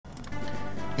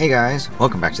Hey guys,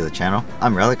 welcome back to the channel.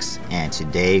 I'm Relics, and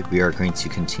today we are going to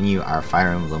continue our Fire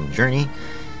Emblem journey,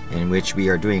 in which we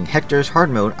are doing Hector's hard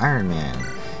mode Iron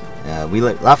Man. We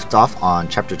left off on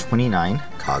chapter 29,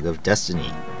 Cog of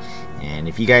Destiny. And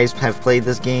if you guys have played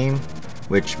this game,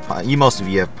 which most of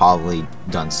you have probably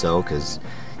done so, because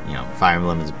you know Fire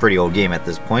Emblem is a pretty old game at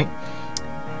this point,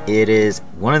 it is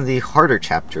one of the harder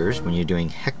chapters when you're doing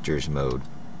Hector's mode.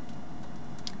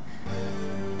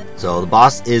 So the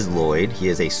boss is Lloyd. He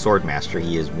is a sword master.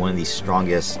 He is one of the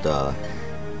strongest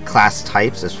class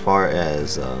types as far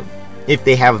as if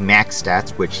they have max stats,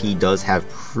 which he does have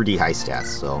pretty high stats.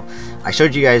 So I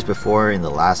showed you guys before in the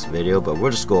last video, but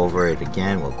we'll just go over it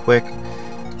again real quick.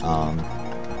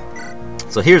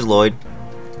 So here's Lloyd,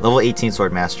 level 18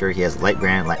 sword master. He has light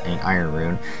brand and iron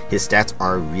rune. His stats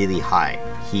are really high.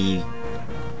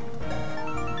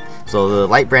 So the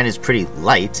light brand is pretty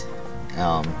light,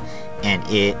 and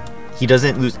he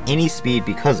doesn't lose any speed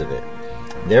because of it.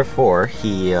 Therefore,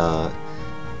 he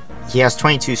has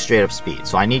 22 straight up speed.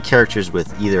 So I need characters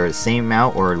with either the same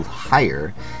amount or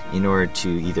higher in order to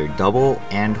either double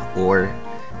and or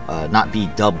not be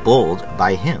doubled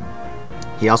by him.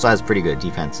 He also has pretty good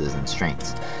defenses and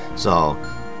strengths. So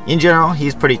in general,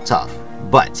 he's pretty tough.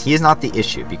 But he is not the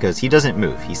issue because he doesn't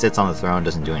move. He sits on the throne,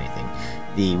 doesn't do anything.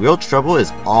 The real trouble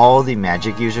is all the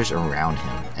magic users around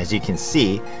him. As you can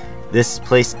see, this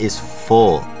place is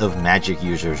full of magic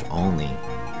users only.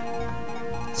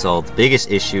 So the biggest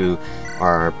issue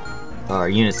are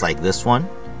units like this one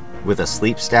with a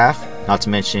sleep staff, not to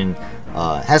mention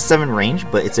has 7 range,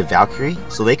 but it's a Valkyrie,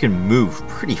 so they can move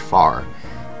pretty far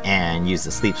and use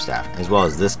the sleep staff, as well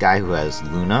as this guy who has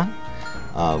Luna.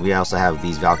 We also have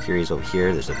these Valkyries over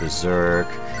here. There's a Berserk,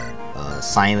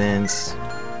 Silence,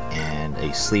 and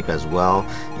a sleep as well.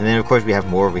 And then of course we have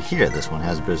more over here. This one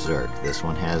has Berserk, this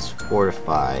one has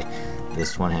Fortify,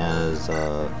 this one has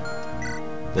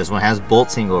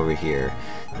Bolting over here,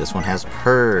 this one has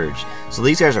Purge. So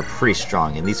these guys are pretty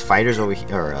strong, and these fighters over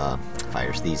here,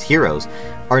 these heroes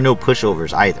are no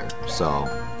pushovers either. So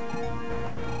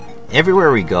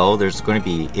everywhere we go there's going to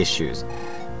be issues,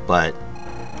 but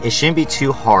it shouldn't be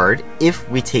too hard if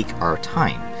we take our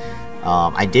time.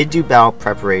 I did do battle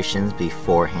preparations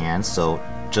beforehand, so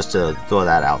just to throw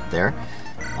that out there.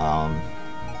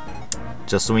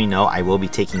 Just so we know, I will be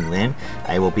taking Lynn.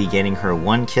 I will be getting her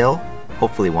 1 kill.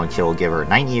 Hopefully 1 kill will give her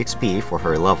 90 XP for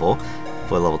her level.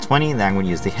 For level 20, and then I'm going to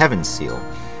use the Heaven Seal.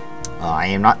 I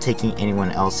am not taking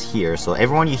anyone else here, so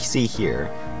everyone you see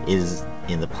here is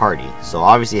in the party. So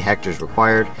obviously Hector's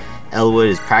required. Elwood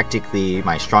is practically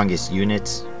my strongest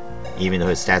unit, even though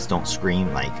his stats don't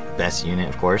scream like best unit,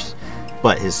 of course,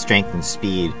 but his strength and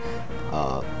speed,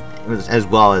 as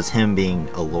well as him being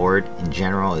a lord in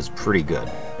general, is pretty good.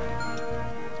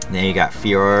 And then you got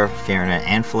Fiora, Farina,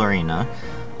 and Florina.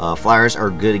 Flyers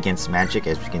are good against magic,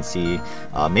 as you can see.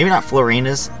 Maybe not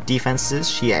Florina's defenses.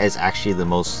 She is actually the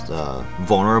most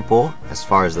vulnerable as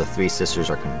far as the 3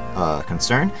 sisters are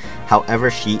concerned.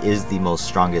 However, she is the most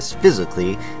strongest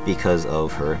physically because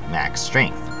of her max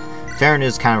strength. Farina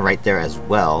is kind of right there as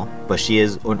well, but she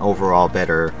is an overall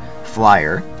better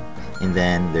flyer. And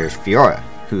then there's Fiora,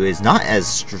 who is not as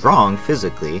strong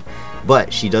physically,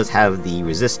 but she does have the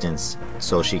resistance,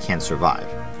 so she can survive.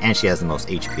 And she has the most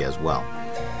HP as well.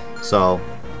 So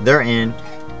they're in.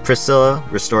 Priscilla,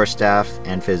 Restore Staff,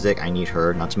 and Physic, I need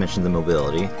her, not to mention the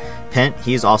mobility. Pent,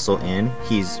 he's also in.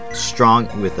 He's strong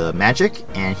with magic,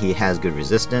 and he has good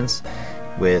resistance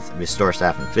with Restore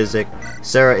Staff and Physic.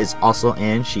 Sarah is also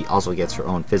in. She also gets her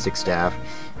own Physic Staff,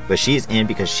 but she's in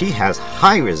because she has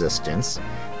high resistance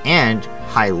and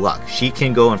high luck. She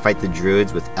can go and fight the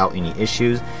druids without any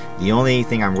issues. The only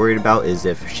thing I'm worried about is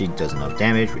if she does enough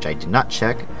damage, which I did not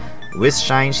check. With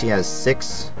Shine, she has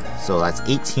 6, so that's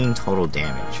 18 total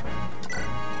damage.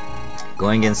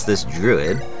 Going against this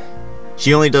druid,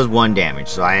 she only does 1 damage,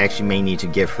 so I actually may need to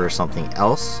give her something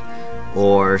else,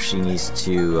 or she needs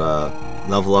to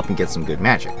level up and get some good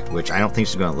magic, which I don't think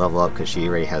she's going to level up because she's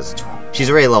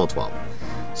already level 12.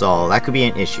 So that could be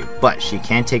an issue, but she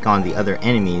can take on the other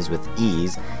enemies with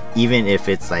ease, even if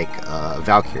it's like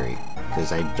Valkyrie,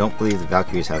 because I don't believe the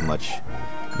Valkyries have much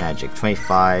magic.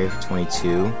 25, 22,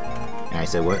 and I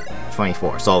said what?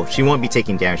 24. So she won't be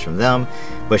taking damage from them,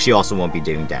 but she also won't be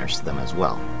doing damage to them as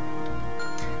well.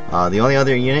 The only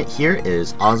other unit here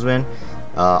is Oswin.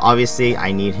 Obviously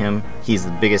I need him. He's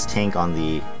the biggest tank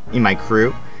in my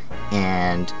crew,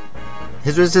 and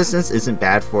his resistance isn't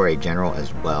bad for a general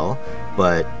as well,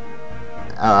 but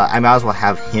I might as well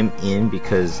have him in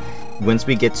because once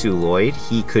we get to Lloyd,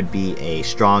 he could be a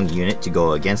strong unit to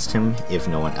go against him if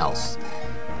no one else.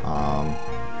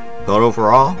 But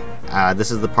overall,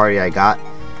 this is the party I got.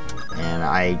 and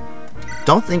I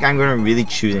don't think I'm going to really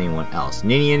choose anyone else.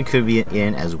 Ninian could be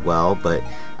in as well, but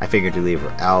I figured to leave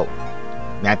her out.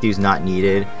 Matthew's not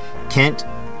needed. Kent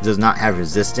does not have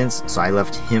resistance, so I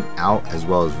left him out, as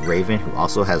well as Raven, who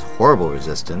also has horrible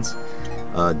resistance.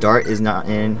 Dart is not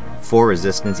in for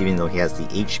resistance, even though he has the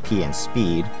HP and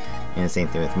speed, and the same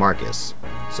thing with Marcus.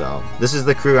 So this is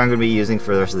the crew I'm going to be using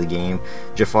for the rest of the game.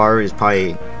 Jafar is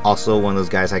probably also one of those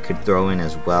guys I could throw in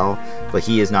as well, but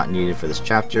he is not needed for this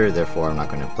chapter, therefore I'm not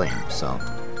going to play him. So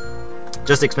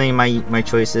just explaining my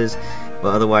choices,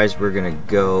 but otherwise we're going to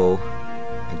go.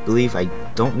 I believe I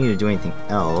don't need to do anything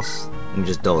else. Let me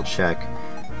just double check,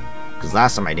 because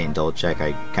last time I didn't double check,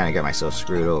 I kind of got myself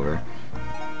screwed over.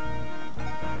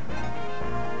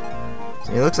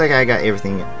 So it looks like I got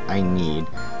everything I need.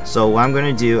 So what I'm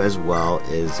going to do as well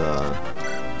is I'm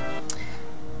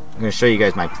going to show you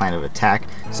guys my plan of attack.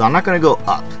 So I'm not going to go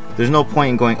up. There's no point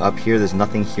in going up here. There's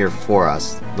nothing here for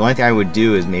us. The only thing I would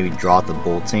do is maybe draw out the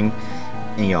bolting,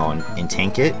 and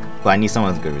tank it. But I need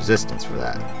someone with good resistance for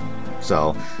that.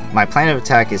 So my plan of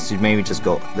attack is to maybe just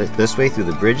go this way through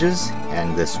the bridges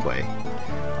and this way.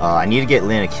 I need to get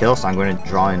Lynn a kill, so I'm going to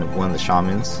draw in one of the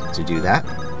shamans to do that.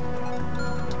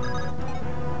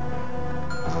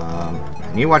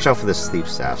 I need to watch out for the sleep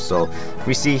staff. So if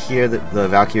we see here that the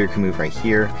Valkyrie can move right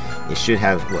here, it should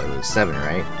have, what, it was 7,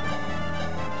 right?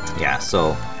 Yeah,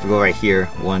 so if we go right here,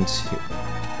 1, 2,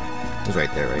 it's right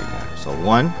there, right now. So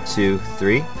 1, 2,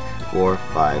 3, 4,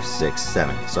 5, 6,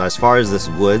 7. So as far as this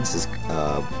woods is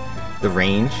the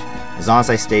range, as long as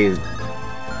I stay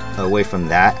away from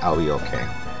that, I'll be okay.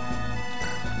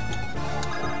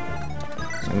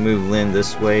 So I'm gonna move Lynn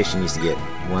this way. She needs to get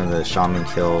one of the shaman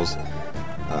kills.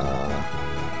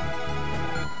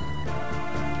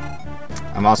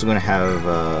 I'm also going to have,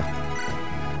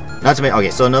 okay,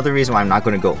 so another reason why I'm not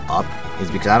going to go up is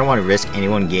because I don't want to risk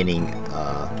anyone getting,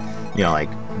 like,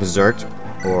 berserked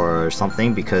or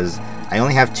something, because I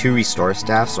only have 2 restore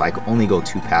staffs, so I can only go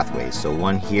 2 pathways, so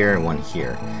one here and one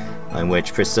here, in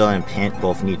which Priscilla and Pint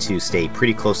both need to stay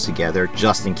pretty close together,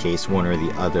 just in case one or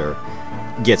the other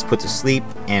gets put to sleep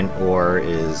and or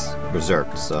is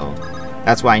berserked, so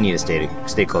that's why I need to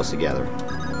stay close together.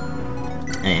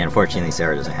 And unfortunately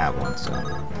Sarah doesn't have one, so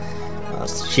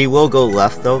she will go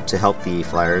left though to help the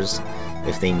flyers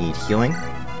if they need healing.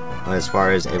 But as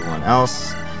far as everyone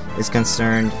else is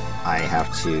concerned, I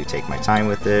have to take my time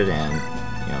with it and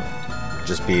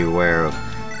just be aware of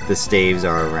the staves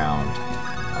are around.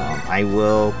 I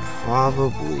will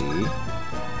probably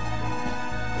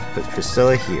put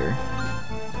Priscilla here,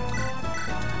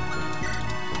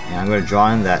 and I'm going to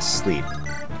draw in that sleep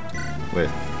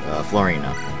with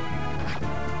Florina.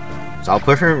 So I'll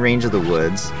put her in range of the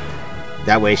woods.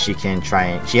 That way she can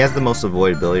she has the most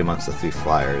avoidability amongst the 3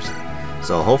 flyers.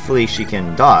 So hopefully she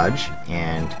can dodge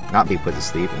and not be put to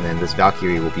sleep, and then this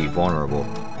Valkyrie will be vulnerable.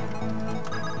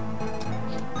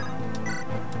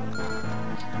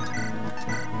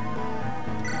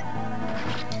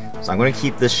 So I'm going to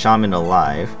keep this shaman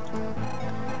alive.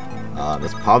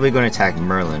 It's probably going to attack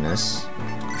Merlinus.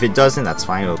 If it doesn't, that's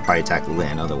fine. It'll probably attack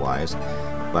Lynn otherwise.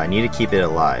 But I need to keep it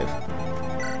alive.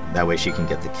 That way she can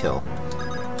get the kill.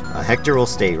 Hector will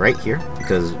stay right here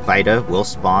because Vita will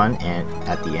spawn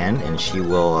at the end, and she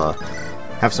will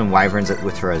have some wyverns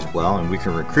with her as well, and we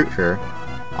can recruit her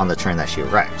on the turn that she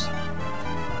arrives.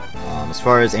 As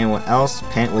far as anyone else,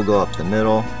 Pent will go up the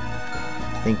middle.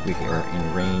 I think we are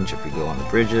in range if we go on the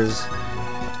bridges.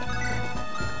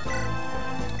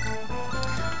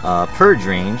 Purge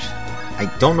range,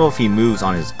 I don't know if he moves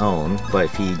on his own, but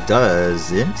if he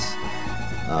doesn't,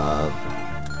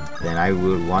 then I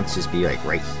would want to just be like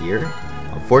right here.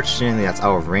 Unfortunately, that's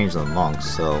out of range of the monks,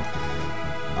 so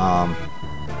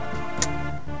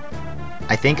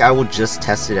I think I will just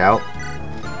test it out.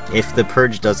 If the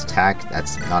purge does attack,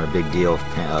 that's not a big deal if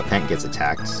Pent gets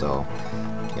attacked, so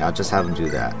yeah, I'll just have him do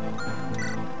that.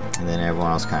 And then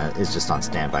everyone else kind of is just on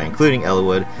standby, including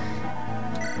Elwood.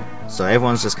 So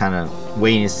everyone's just kind of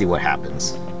waiting to see what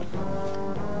happens.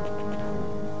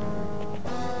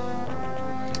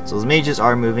 So those mages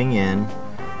are moving in.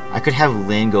 I could have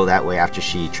Lynn go that way after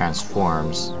she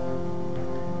transforms.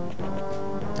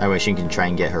 That way she can try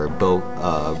and get her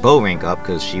bow rank up,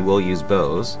 because she will use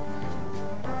bows.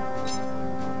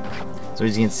 So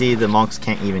as you can see, the monks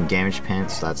can't even damage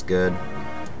Pent, so that's good.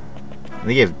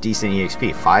 They give decent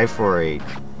EXP. 5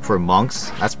 for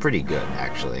monks. That's pretty good,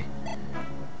 actually.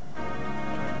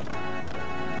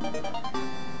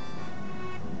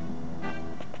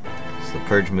 So the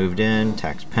purge moved in,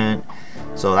 attacks Pent.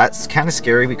 So that's kind of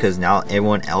scary because now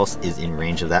everyone else is in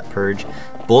range of that purge.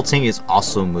 Bolting is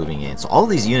also moving in. So all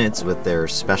these units with their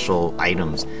special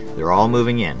items, they're all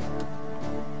moving in.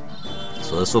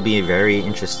 So this will be a very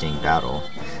interesting battle.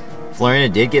 Florina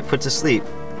did get put to sleep.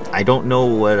 I don't know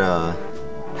what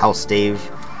how staves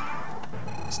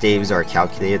are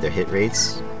calculated, their hit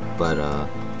rates, but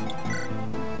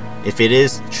if it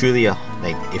is truly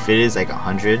if it is like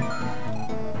 100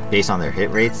 based on their hit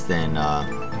rates, then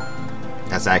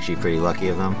that's actually pretty lucky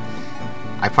of them.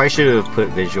 I probably should have put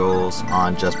visuals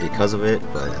on just because of it,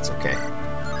 but that's okay.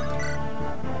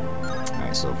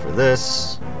 Alright, so for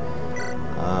this,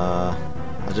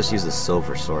 I'll just use the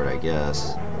silver sword, I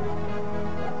guess.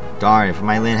 Darn, if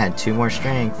my Lyn had 2 more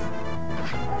strength.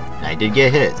 And I did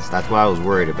get hit, so that's what I was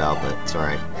worried about, but it's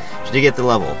alright. She did get the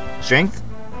level. Strength?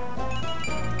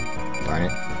 Darn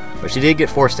it. But she did get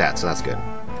 4 stats, so that's good.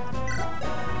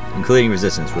 Including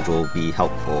resistance, which will be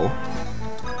helpful.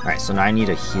 Alright, so now I need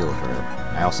to heal her.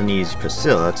 I also need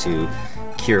Priscilla to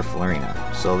cure Florina.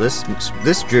 So this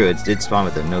druid did spawn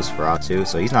with a Nosferatu,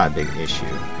 so he's not a big issue.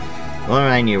 The only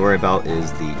one I need to worry about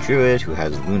is the druid who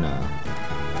has Luna.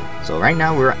 So right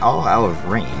now we're all out of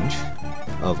range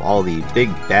of all the big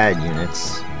bad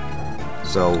units,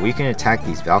 so we can attack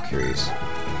these Valkyries.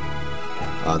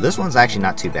 This one's actually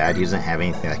not too bad. He doesn't have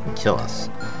anything that can kill us,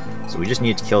 so we just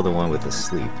need to kill the one with the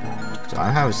sleep. So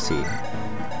I have a C.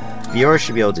 Fiora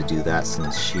should be able to do that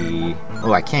since she...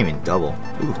 Oh, I can't even double.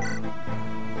 Ooh.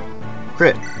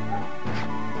 Crit.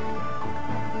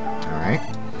 Alright.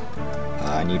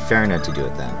 I need Farina to do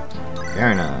it then.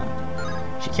 Farina.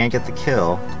 She can't get the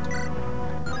kill,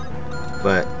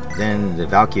 but then the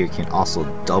Valkyrie can also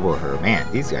double her. Man,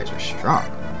 these guys are strong.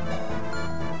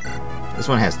 This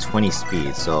one has 20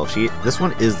 speed, so this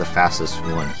one is the fastest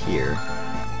one here.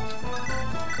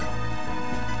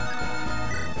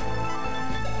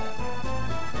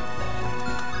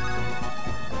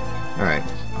 Alright,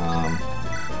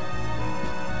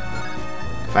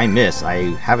 if I miss,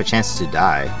 I have a chance to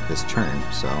die this turn,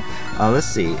 so, let's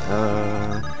see,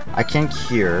 I can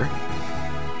cure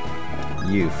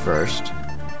you first.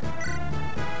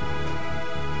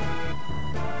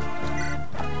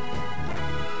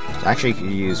 So actually, I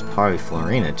could use probably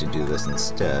Florina to do this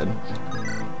instead.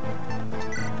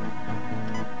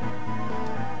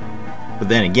 But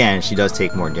then again, she does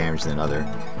take more damage than the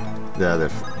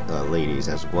other ladies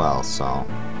as well, so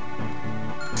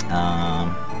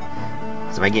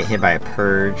so if I get hit by a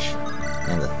purge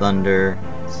and the thunder,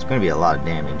 it's going to be a lot of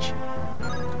damage,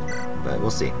 but we'll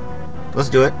see. Let's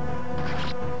do it.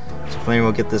 So Flame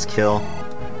will get this kill,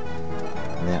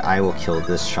 and then I will kill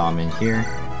this shaman here.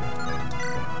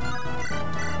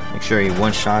 Make sure he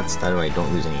one-shots, that way I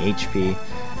don't lose any HP.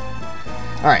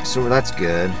 Alright, so that's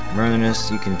good. Murlinus,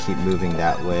 you can keep moving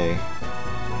that way.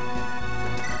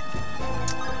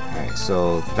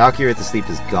 So Valkyrie with the sleep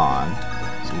is gone,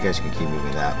 so you guys can keep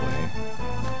moving that way.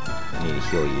 I need to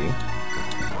heal you.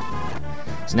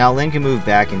 So now Lyn can move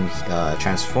back and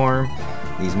transform.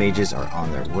 These mages are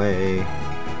on their way.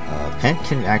 Pent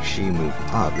can actually move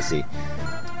up. Let's see.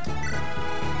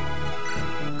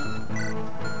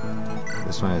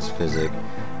 This one has Physic.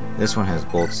 This one has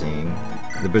Bolting.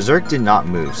 The Berserk did not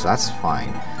move, so that's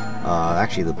fine.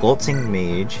 Actually, the Bolting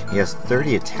mage, he has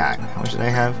 30 attack. How much did I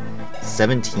have?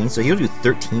 17, so he'll do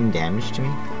 13 damage to me.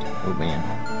 Oh man.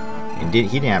 And he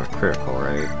didn't have a critical,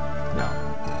 right?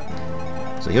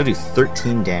 No. So he'll do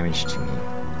 13 damage to me.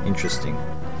 Interesting.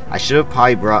 I should have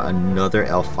probably brought another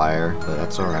Elfire, but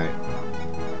that's alright.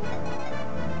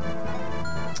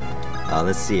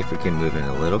 Let's see if we can move in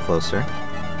a little closer.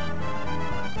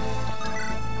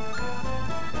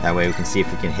 That way we can see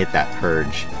if we can hit that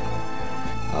purge.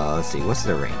 Let's see, what's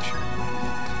their range?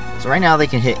 So right now they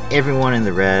can hit everyone in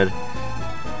the red.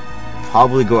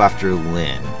 Probably go after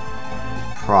Lyn.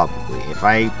 Probably. If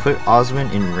I put Oswin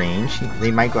in range,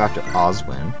 they might go after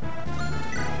Oswin.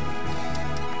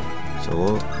 So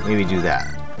we'll maybe do that.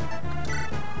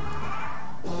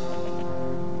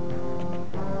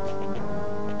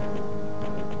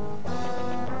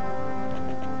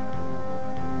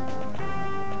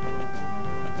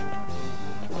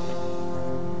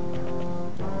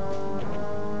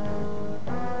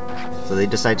 So they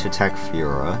decide to attack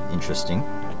Fiora. Interesting.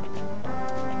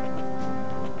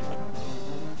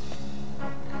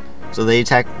 So they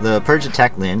attack, the Purge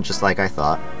attack Lyn, just like I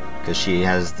thought, because she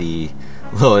has the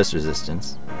lowest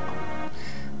resistance.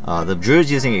 The Druid's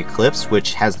using Eclipse,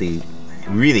 which has the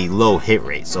really low hit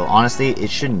rate, so honestly, it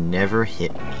should never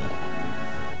hit me.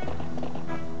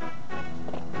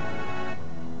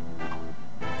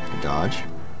 Good dodge.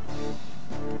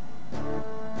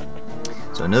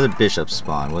 So another Bishop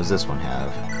spawn. What does this one have?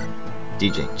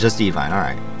 DJ, just Divine.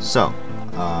 Alright, so,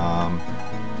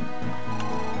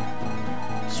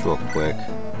 just real quick.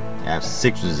 I have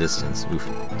 6 resistance. Oof,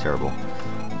 terrible.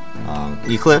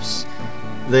 Eclipse.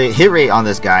 the hit rate on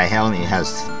this guy only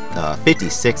has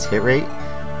 56 hit rate.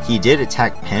 He did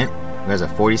attack Pent, who has a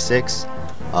 46.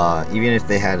 Even if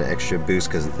they had an extra boost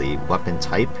because of the weapon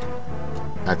type,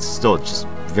 that's still just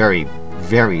very,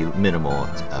 very minimal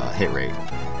hit rate.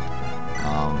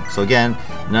 So again,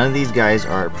 none of these guys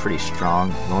are pretty strong.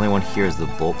 The only one here is the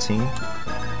bolting.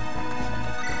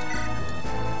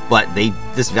 But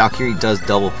this Valkyrie does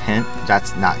double Pent.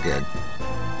 That's not good.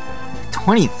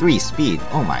 23 speed.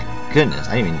 Oh my goodness!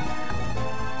 I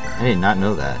did not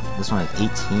know that. This one has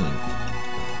 18.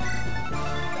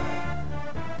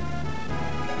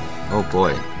 Oh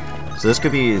boy. So this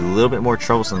could be a little bit more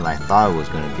troublesome than I thought it was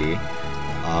going to be.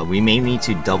 We may need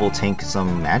to double tank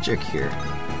some magic here.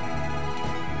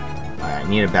 Alright, I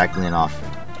need a back lane off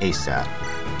ASAP.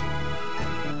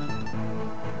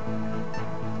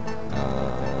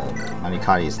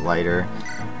 Manikati is lighter.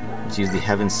 Let's use the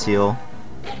Heaven Seal.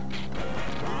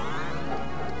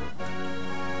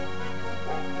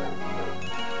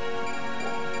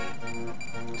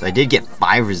 So I did get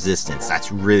 5 resistance.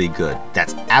 That's really good.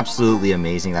 That's absolutely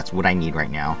amazing. That's what I need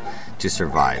right now to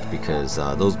survive, because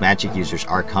those magic users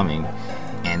are coming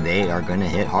and they are going to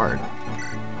hit hard.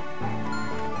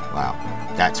 Wow,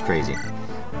 that's crazy.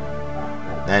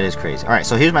 That is crazy. Alright,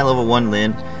 so here's my level 1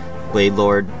 Lyn, Blade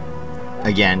Lord.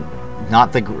 Again,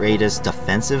 not the greatest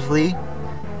defensively,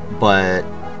 but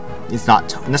it's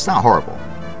not horrible.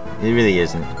 It really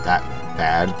isn't that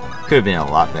bad. Could have been a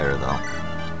lot better though.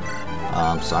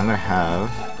 So I'm gonna have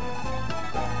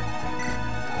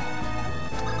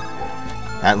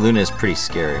that Luna is pretty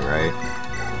scary, right?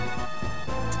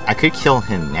 I could kill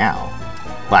him now,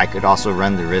 but I could also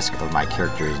run the risk of my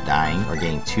characters dying or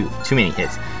getting too many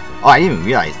hits. Oh, I didn't even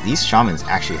realize these shamans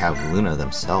actually have Luna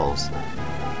themselves.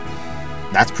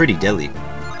 That's pretty deadly.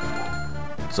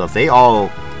 So if they all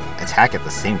attack at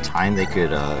the same time, they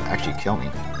could actually kill me.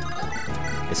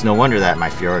 It's no wonder that my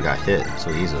Fiora got hit so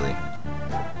easily.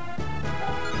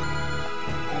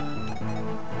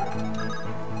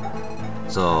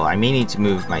 So I may need to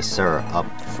move my Sarah up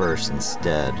first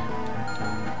instead.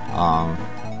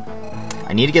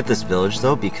 I need to get this village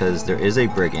though, because there is a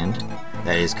brigand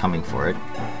that is coming for it.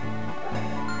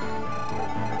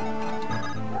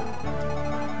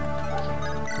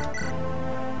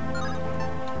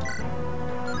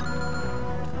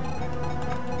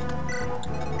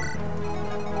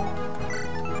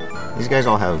 These guys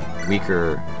all have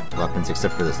weaker weapons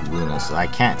except for this Luna, so I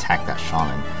can't attack that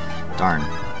shaman. Darn.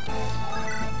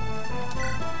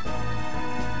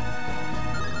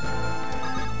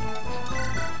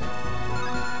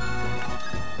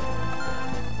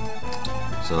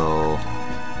 So,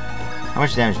 how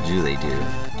much damage do they do?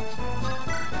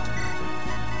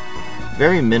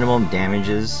 Very minimum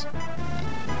damages.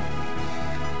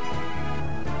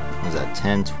 What was that?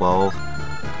 10, 12,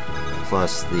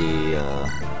 plus the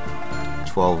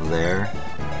 12 there.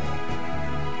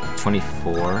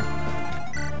 24.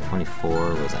 24,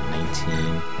 what was that?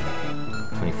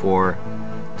 19. 24.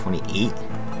 28.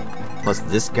 Plus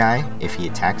this guy, if he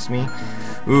attacks me.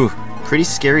 Ooh, pretty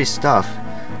scary stuff.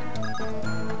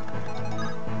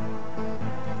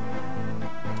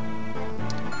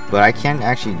 But I can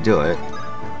actually do it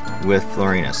with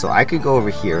Florina. So I could go over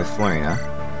here with Florina,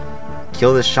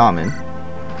 kill this shaman,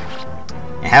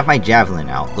 and have my javelin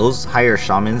out. Those higher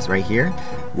shamans right here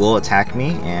will attack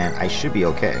me, and I should be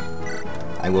okay.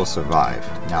 I will survive.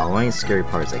 Now, the only scary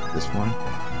part is like this one.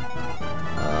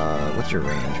 What's your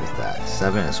range with that?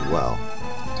 7 as well.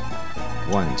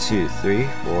 1, 2, 3,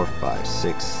 4, 5,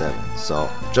 6, 7. So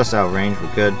just out of range,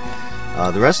 we're good.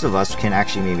 The rest of us can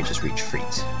actually maybe just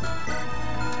retreat.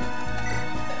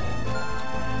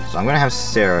 So I'm going to have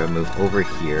Sarah move over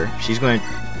here. She's going to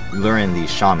lure in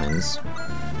these shamans.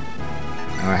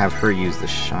 I'm going to have her use the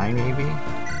shine, maybe?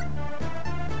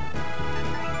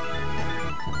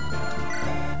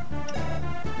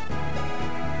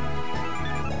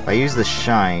 If I use the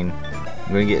shine,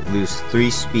 I'm going to lose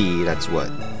 3 speed. That's what?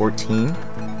 14?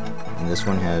 And this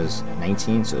one has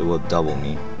 19, so it will double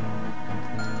me.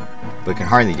 But it can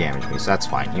hardly damage me, so that's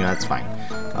fine. You know, that's fine.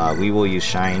 We will use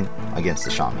shine against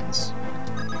the shamans.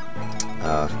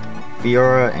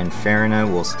 Fiora and Farina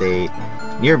will stay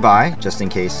nearby, just in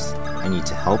case I need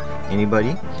to help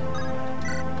anybody.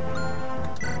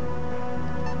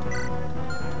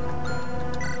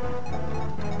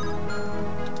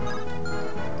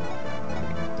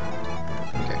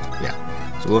 Okay,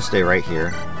 yeah. So we'll stay right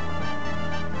here,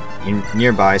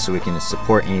 nearby, so we can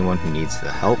support anyone who needs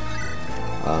the help.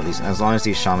 As long as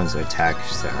these shamans attack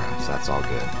Sarah, so that's all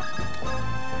good.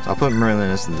 So I'll put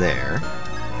Merlinus there.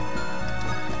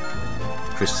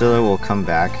 Priscilla will come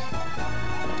back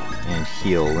and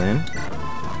heal Lyn.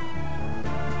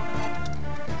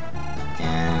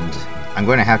 I'm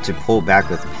going to have to pull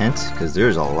back with Pent, because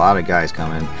there's a lot of guys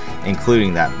coming,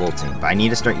 including that bolting. But I need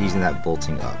to start using that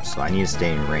bolting up, so I need to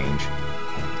stay in range.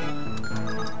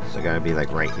 So I gotta be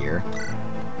like right here.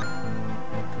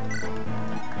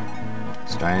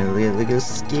 It's starting to look a little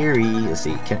scary. Let's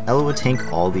see, can Eloa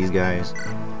tank all these guys?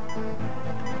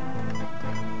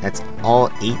 That's all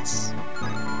 8s.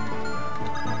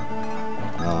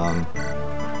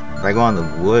 If I go on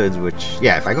the woods, which,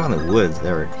 yeah, if I go on the woods,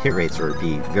 their hit rates would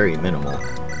be very minimal.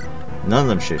 None of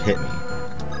them should hit me.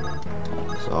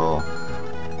 So,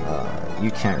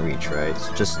 you can't reach, right? It's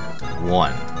just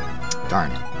 1.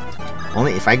 Darn.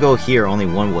 Only if I go here, only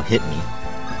 1 will hit me.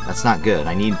 That's not good.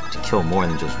 I need to kill more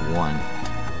than just 1.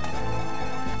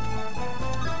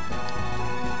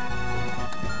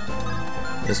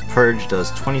 This purge does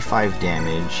 25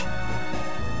 damage.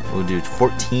 We'll do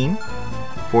 14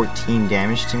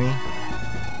 damage to me.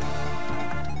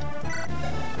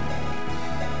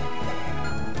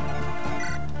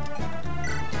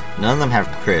 None of them have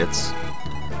crits.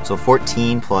 So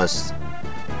 14 plus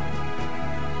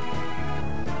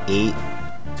 8,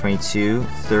 22,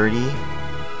 30.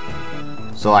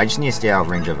 So I just need to stay out of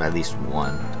range of at least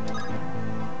 1.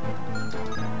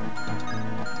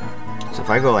 So if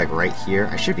I go like right here,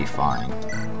 I should be fine.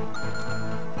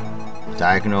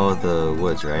 Diagonal of the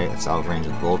woods, right? It's out of range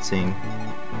of bolting.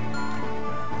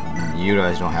 You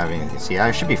guys don't have anything. See,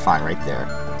 I should be fine right there.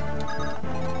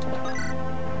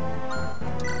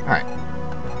 Alright.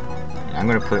 I'm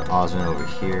gonna put Osmond over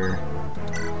here.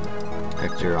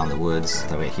 Hector on the woods.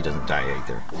 That way he doesn't die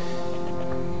either.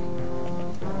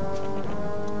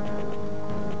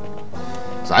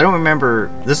 So I don't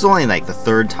remember. This is only like the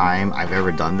 3rd time I've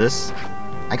ever done this.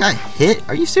 I got hit?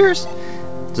 Are you serious?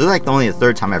 So this is like only the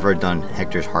 3rd time I've ever done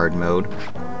Hector's hard mode.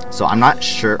 So I'm not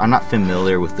sure, I'm not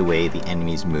familiar with the way the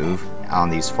enemies move on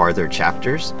these farther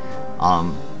chapters.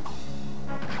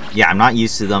 Yeah, I'm not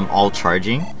used to them all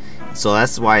charging. So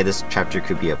that's why this chapter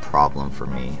could be a problem for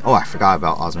me. Oh, I forgot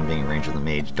about Osmond being in range of the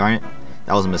mage. Darn it.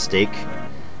 That was a mistake.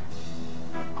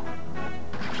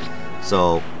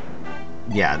 So,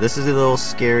 yeah, this is a little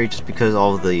scary just because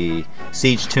all of the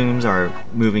siege tombs are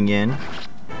moving in.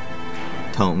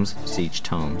 Siege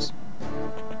tomes.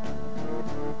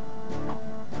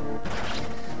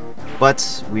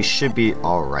 But we should be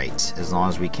alright as long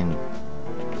as we can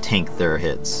tank their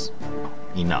hits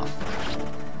enough.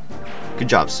 Good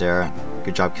job, Sarah.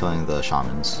 Good job killing the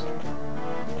shamans.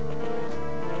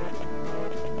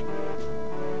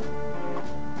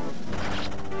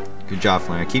 Good job,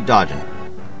 Flair. Keep dodging.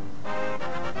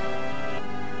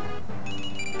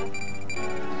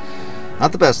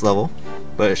 Not the best level,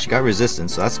 but she got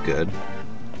resistance, so that's good.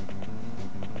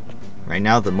 Right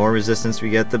now, the more resistance we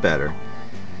get, the better.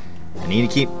 I need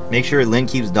to make sure Lynn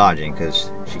keeps dodging, because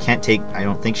she can't take, I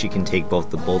don't think she can take both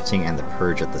the bolting and the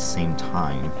purge at the same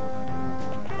time.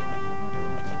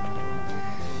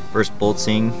 First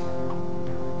bolting,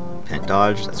 pent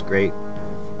dodge, that's great.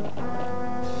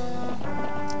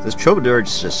 This troubadour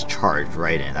just charged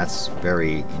right in, that's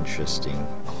very interesting.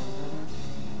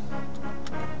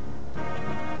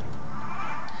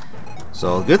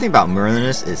 So the good thing about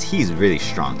Merlinus is he's really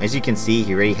strong. As you can see,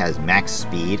 he already has max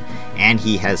speed, and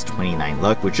he has 29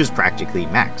 luck, which is practically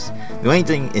max. The only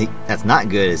thing that's not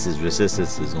good is his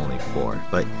resistance is only 4.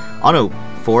 But on a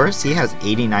forest, he has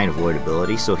 89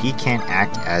 avoidability, so he can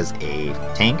act as a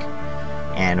tank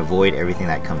and avoid everything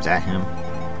that comes at him,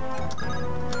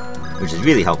 which is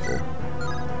really helpful.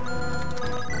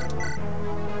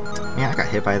 Man, I got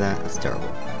hit by that. That's terrible.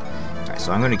 Alright,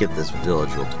 so I'm going to get this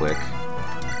village real quick.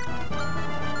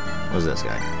 What's this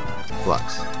guy?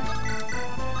 Flux.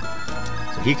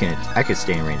 So I could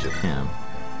stay in range of him.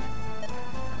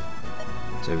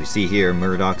 So we see here,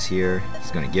 Murdoch's here.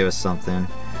 He's going to give us something.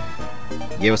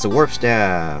 Give us a warp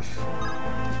staff.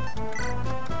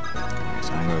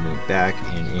 So I'm going to move back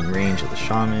and in range of the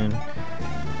shaman.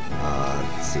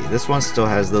 Let's see. This one still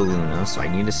has the Luna, so I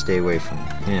need to stay away from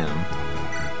him.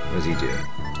 What does he do?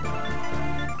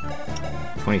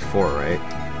 24, right?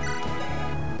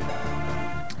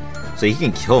 So he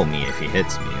can kill me if he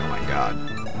hits me. Oh my god.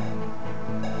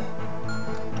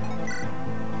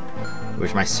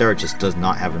 Which my Sarah just does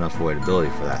not have enough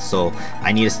avoidability for that. So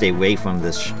I need to stay away from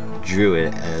this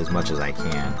druid as much as I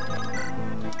can.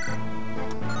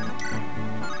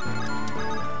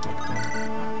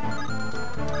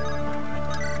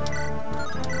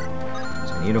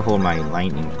 So I need to hold my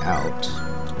lightning out.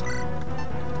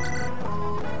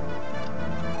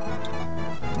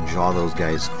 And draw those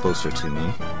guys closer to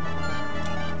me.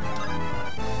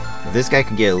 If this guy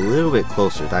can get a little bit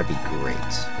closer, that'd be great.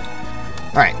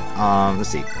 Alright, let's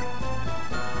see. It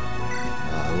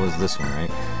was this one,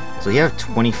 right? So you have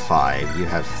 25, you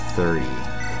have 30.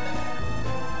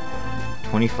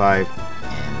 25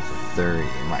 and 30,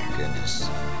 my goodness.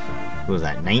 What was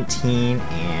that, 19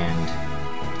 and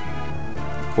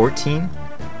 14?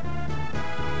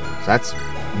 So that's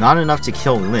not enough to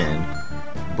kill Lyn,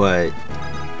 but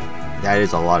that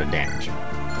is a lot of damage.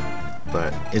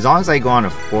 But as long as I go on a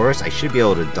forest, I should be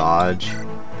able to dodge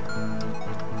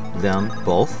them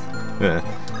both.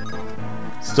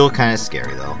 Still kind of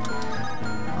scary though.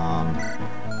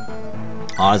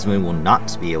 Osmond will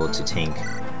not be able to tank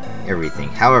everything.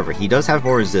 However, he does have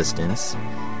more resistance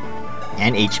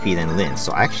and HP than Lyn,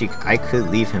 so actually I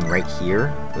could leave him right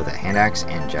here with a hand axe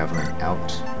and javelin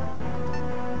out,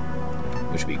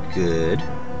 which would be good.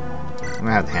 I'm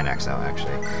gonna have the hand axe out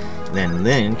actually. Then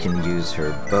Lyn can use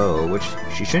her bow, which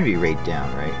she shouldn't be weighed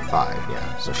down, right? 5,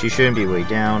 yeah. So she shouldn't be weighed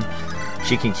down.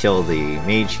 She can kill the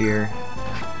mage here.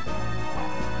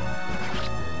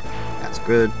 That's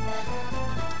good.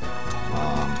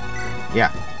 Yeah.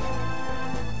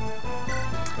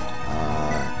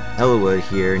 Lloyd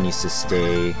here needs to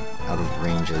stay out of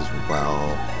range as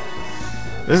well.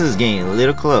 This is getting a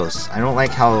little close. I don't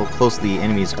like how close the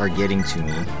enemies are getting to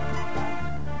me.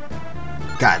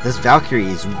 God, this Valkyrie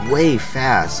is way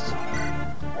fast.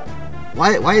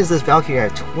 Why is this Valkyrie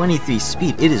at 23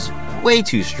 speed? It is way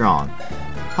too strong.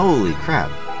 Holy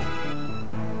crap.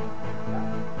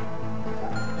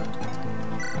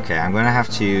 Okay, I'm gonna have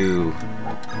to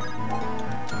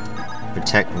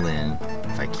protect Lyn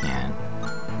if I can.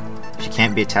 She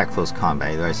can't be attacked close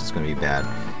combat, otherwise it's gonna be bad.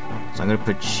 So I'm gonna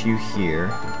put you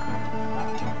here.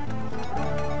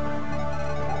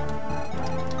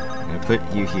 I'm gonna put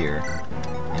you here.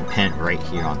 And Pent right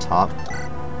here on top.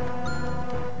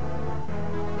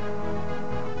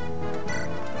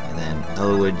 And then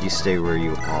Lloyd, you stay where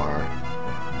you are.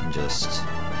 And just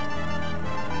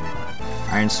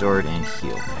Iron Sword and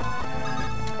heal.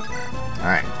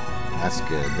 Alright, that's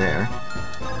good there.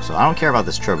 So I don't care about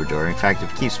this Troubadour. In fact,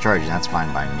 if it keeps charging, that's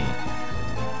fine by me.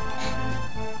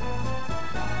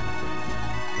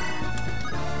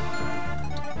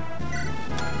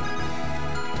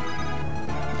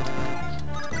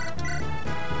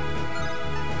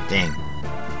 Dang.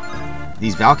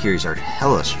 These Valkyries are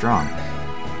hella strong.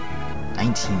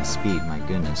 19 speed, my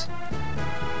goodness.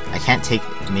 I can't take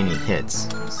many hits,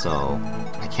 so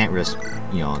I can't risk,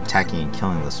 you know, attacking and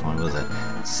killing this one. Was it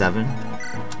 7?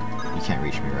 You can't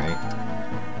reach me, right?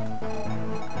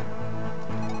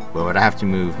 But I have to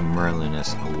move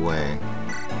Merlinus away.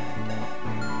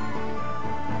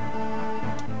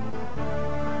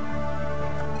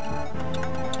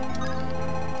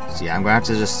 So yeah, I'm gonna have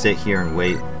to just sit here and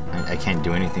wait. I can't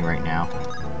do anything right now.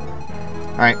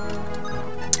 Alright.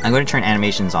 I'm going to turn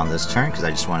animations on this turn because I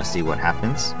just want to see what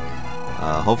happens.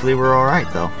 Hopefully we're alright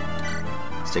though.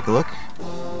 Let's take a look.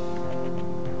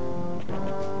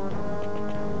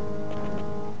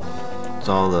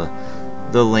 So all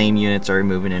the lame units are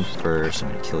moving in first. I'm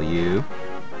going to kill you.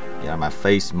 Get out of my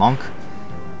face, monk.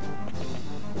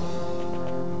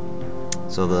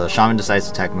 So the shaman decides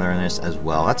to attack Merlinus as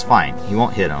well. That's fine. He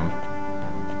won't hit him.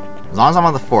 As long as I'm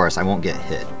on the forest, I won't get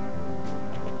hit.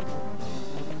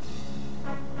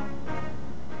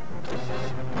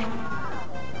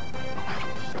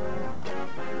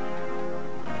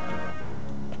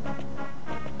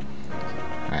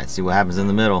 Alright, see what happens in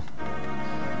the middle.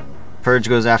 Purge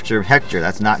goes after Hector.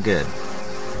 That's not good.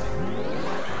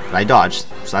 But I dodged,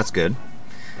 so that's good.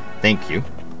 Thank you.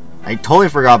 I totally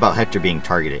forgot about Hector being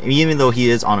targeted, even though he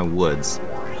is on a woods.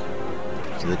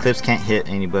 So the clips can't hit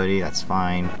anybody, that's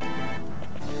fine.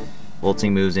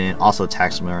 Bolting moves in, also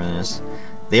attacks Merlinus.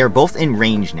 They are both in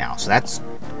range now, so that's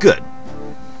good.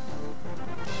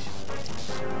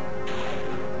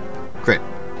 Crit.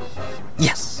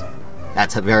 Yes!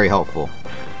 That's very helpful.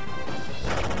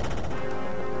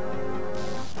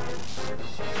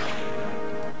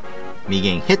 Me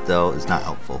getting hit, though, is not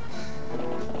helpful.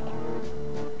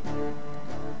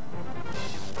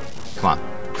 Come on.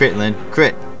 Crit, Lyn.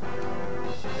 Crit!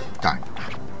 Darn.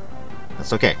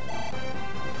 That's okay.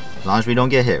 As long as we don't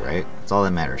get hit, right? That's all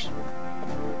that matters.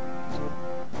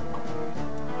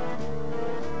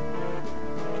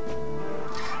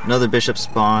 Another bishop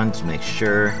spawned to make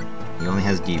sure. He only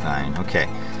has Divine. Okay.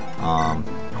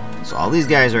 So all these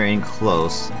guys are in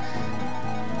close.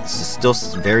 This is still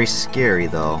very scary,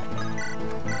 though.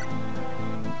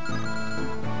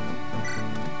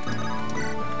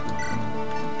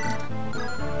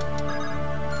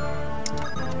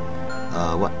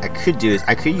 What I could do is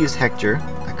I could use Hector.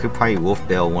 I could probably wolf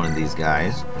bail one of these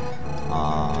guys.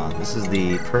 This is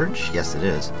the Purge? Yes, it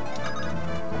is.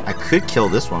 I could kill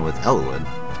this one with Lloyd,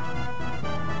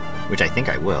 which I think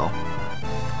I will.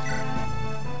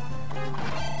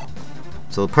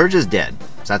 So the Purge is dead.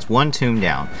 So that's one tomb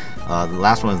down. The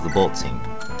last one is the Bolting.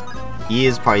 He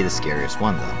is probably the scariest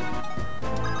one though.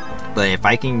 But if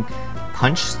I can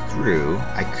punch through,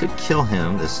 I could kill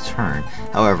him this turn.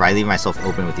 However, I leave myself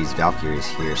open with these Valkyries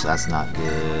here, so that's not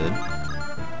good.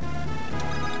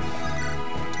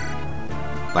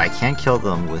 But I can kill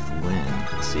them with Lyn.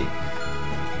 Let's see.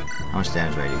 How much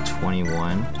damage do I do?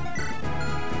 21.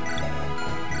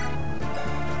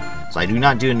 So I do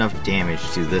not do enough damage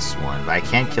to this one, but I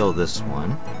can kill this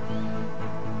one.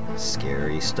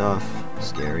 Scary stuff.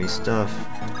 Scary stuff.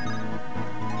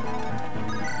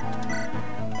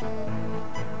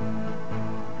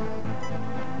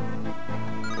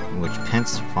 Which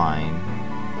Pent's fine.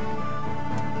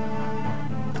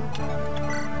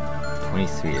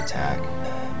 23 attack.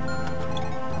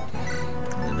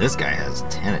 And then this guy has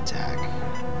 10 attack.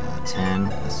 10.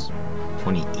 That's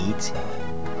 28.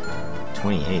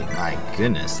 28. My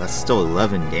goodness, that's still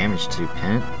 11 damage to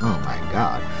Pent. Oh my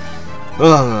god.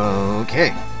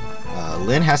 Okay.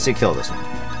 Lyn has to kill this one.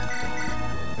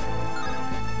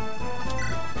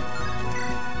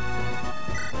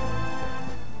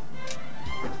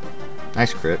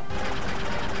 Nice crit.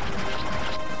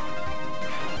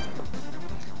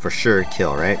 For sure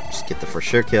kill, right? Just get the for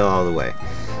sure kill all the way.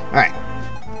 Alright.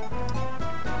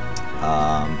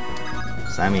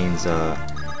 So that means,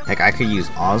 heck, I could use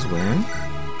Oswin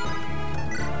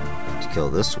to kill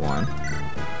this one.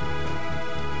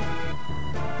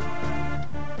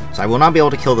 So I will not be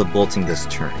able to kill the Bolting this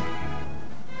turn.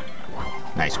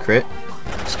 Nice crit.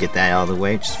 Just get that out of the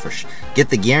way. Just for get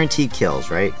the guaranteed kills,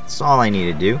 right? That's all I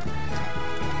need to do.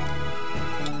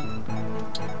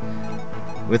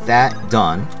 With that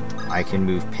done, I can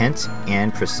move Pent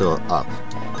and Priscilla up,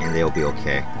 and they'll be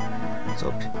okay.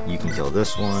 So you can kill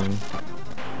this one,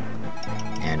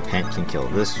 and Pent can kill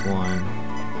this one.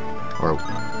 Or,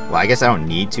 well, I guess I don't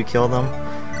need to kill them.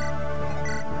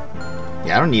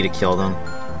 Yeah, I don't need to kill them.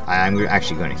 I'm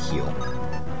actually going to heal.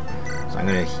 So I'm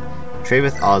going to trade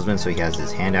with Osmond so he has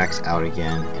his hand axe out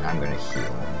again, and I'm going to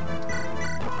heal.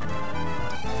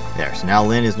 There, so now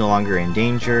Lyn is no longer in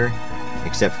danger,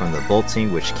 except from the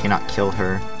Bolting, which cannot kill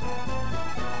her.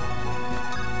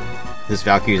 This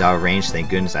Valkyrie is out of range, thank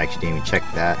goodness I actually didn't even check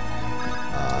that.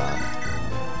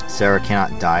 Sarah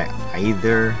cannot die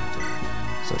either,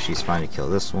 so she's fine to kill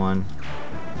this one.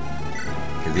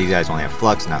 Because these guys only have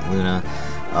Flux, not Luna.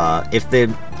 If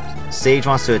the Sage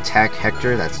wants to attack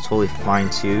Hector, that's totally fine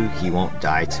too. He won't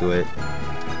die to it.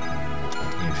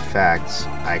 In fact,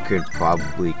 I could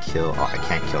probably kill... Oh, I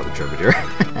can't kill the Troubadour. I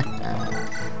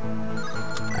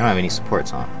don't have any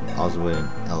supports, huh? Oswood and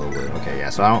Ellawood. Okay, yeah,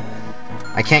 so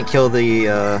I can't kill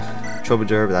the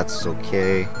Troubadour, but that's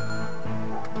okay.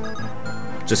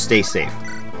 Just stay safe.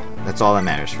 That's all that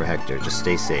matters for Hector. Just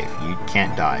stay safe. You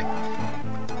can't die.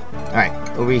 Alright,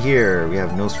 over here we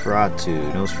have Nosferatu,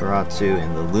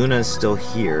 and the Luna is still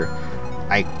here.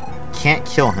 I can't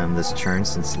kill him this turn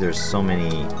since there's so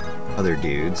many other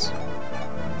dudes.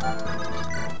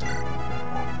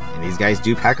 And these guys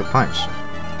do pack a punch.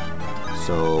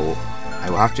 So I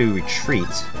will have to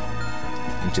retreat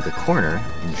into the corner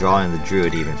and draw in the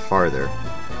Druid even farther.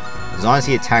 As long as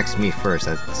he attacks me first,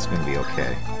 that's going to be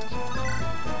okay.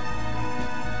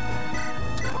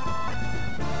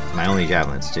 My only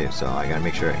javelins too, so I gotta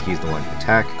make sure he's the one to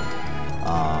attack.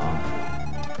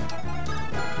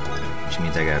 Which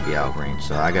means I gotta be out of range,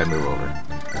 so I gotta move over.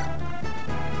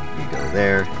 You go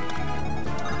there,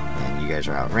 and you guys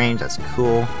are out of range. That's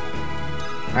cool.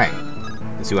 All right,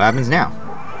 let's see what happens now.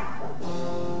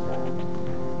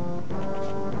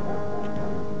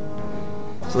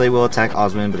 So they will attack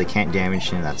Osmond, but they can't damage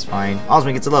him. That's fine.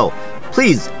 Osmond gets a low.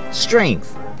 Please,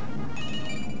 strength.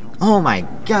 Oh my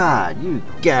god, you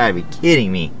gotta be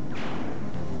kidding me.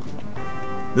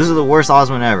 This is the worst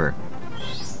Osmond ever.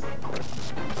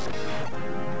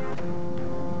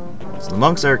 So the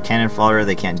monks are cannon fodder,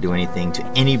 they can't do anything to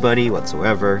anybody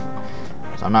whatsoever.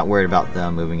 So I'm not worried about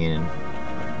them moving in.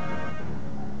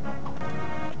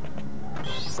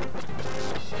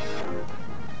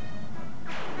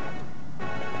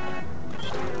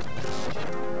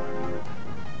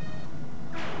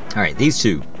 Alright, these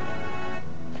two.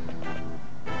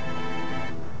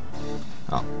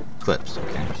 Oh, clips,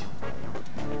 okay.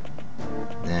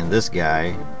 Then this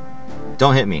guy.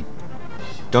 Don't hit me.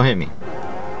 Don't hit me.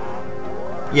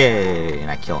 Yay!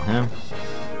 And I kill him.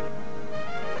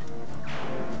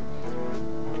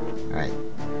 Alright.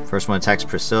 First one attacks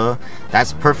Priscilla.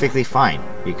 That's perfectly fine,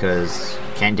 because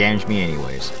it can't damage me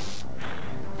anyways.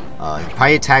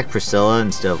 Probably attack Priscilla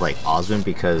instead of like Osmond,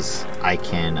 because I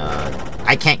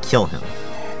can't kill him.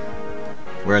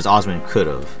 Whereas Osmond could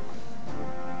have.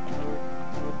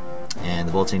 And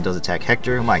the bolting does attack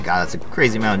Hector. Oh my god, that's a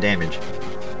crazy amount of damage.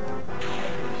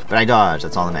 But I dodge,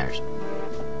 that's all that matters.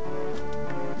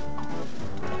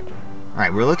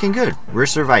 Alright, we're looking good. We're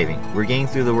surviving. We're getting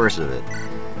through the worst of it.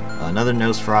 Another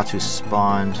Nosferatu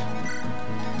spawned.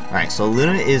 Alright, so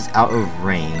Luna is out of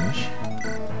range,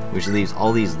 which leaves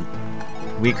all these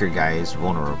weaker guys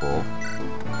vulnerable.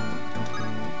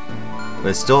 But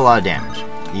it's still a lot of damage.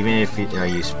 Even if I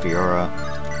use Fiora.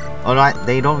 Oh no,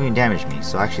 they don't even damage me,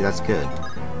 so actually that's good.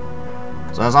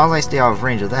 So as long as I stay out of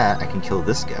range of that, I can kill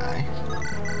this guy.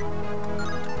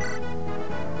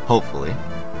 Hopefully.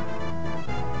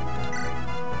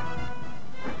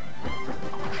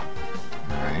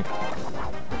 Alright.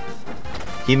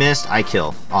 He missed, I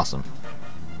kill. Awesome.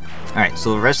 Alright,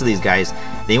 so the rest of these guys,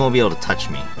 they won't be able to touch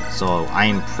me. So I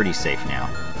am pretty safe now.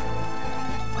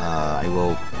 I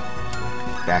will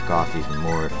back off even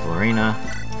more Florina.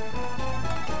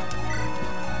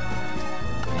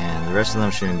 And the rest of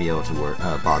them shouldn't be able to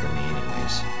bother me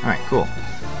anyways. Alright, cool.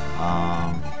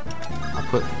 I'll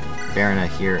put Farina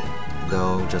here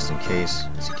though, just in case.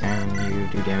 So can you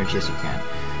do damage? Yes, you can.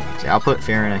 So I'll put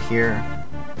Farina here,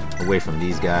 away from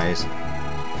these guys.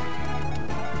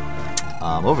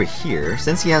 Over here,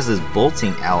 since he has this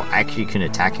bolting out, I actually can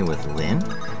attack him with Lyn,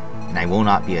 and I will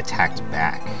not be attacked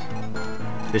back.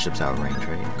 Bishop's out of range,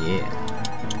 right? Yeah.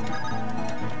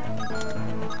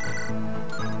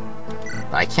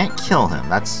 But I can't kill him.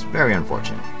 That's very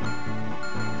unfortunate.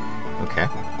 Okay.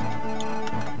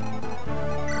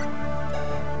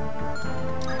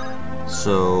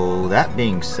 So, that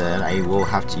being said, I will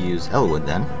have to use Elwood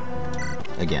then.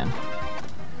 Again.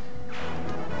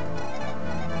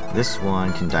 This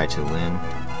one can die to Lyn.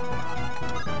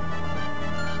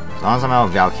 As long as I'm out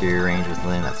of Valkyrie range with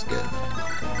Lyn, that's good.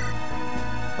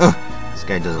 Ugh! This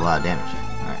guy does a lot of damage.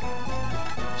 Alright.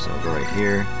 So, I'll go right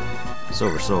here.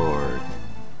 Silver Sword.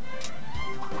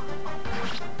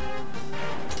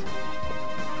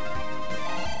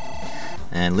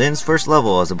 And Lyn's first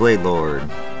level as a Blade Lord.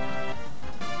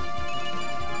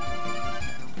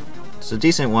 It's a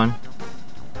decent one.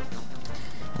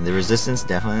 And the resistance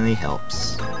definitely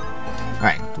helps.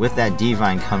 Alright, with that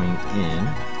Divine coming in,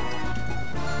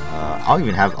 I'll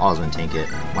even have Osmond tank it.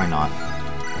 Why not?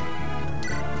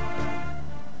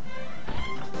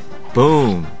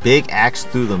 Boom! Big axe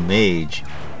through the mage.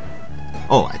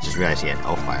 Oh, I just realized he had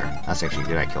Elfire. That's actually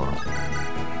good, I killed him.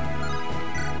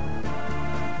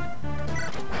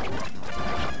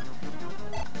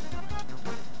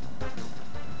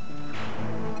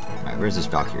 Alright, where's this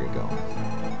Valkyrie going?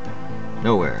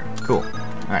 Nowhere. Cool.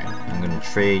 Alright, I'm going to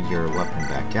trade your weapon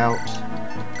back out.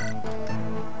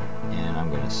 And I'm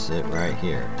going to sit right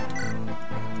here.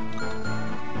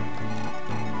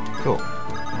 Cool.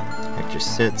 Hector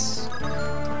sits.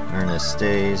 Ernest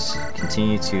stays.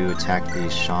 Continue to attack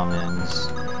these shamans.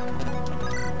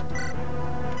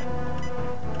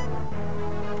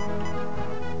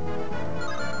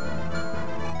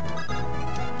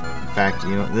 In fact,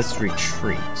 you know, let's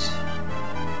retreat.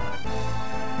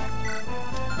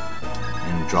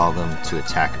 And draw them to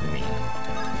attack me.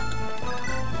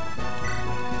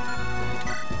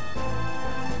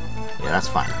 Yeah, that's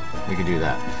fine. We can do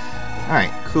that.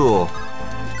 Alright, cool.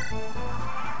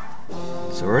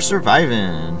 So we're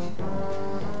surviving.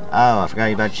 Oh, I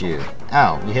forgot about you.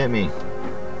 Ow, you hit me.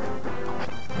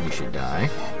 You should die.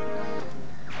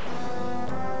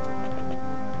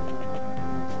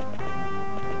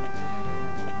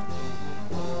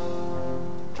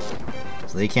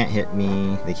 So they can't hit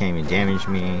me. They can't even damage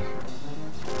me.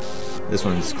 This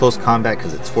one's close combat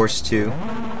because it's forced to.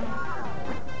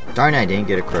 Darn, I didn't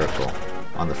get a critical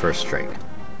on the first strike.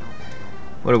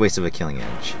 What a waste of a killing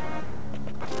edge.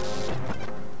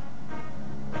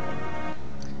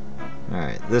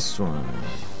 Alright, this one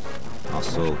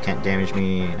also can't damage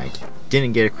me. I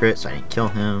didn't get a crit, so I didn't kill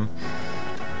him.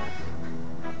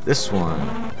 This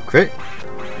one, crit?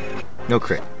 No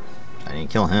crit. I didn't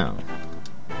kill him.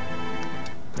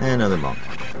 And another monk.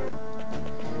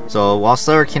 So while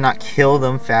Slayer cannot kill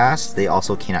them fast, they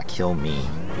also cannot kill me.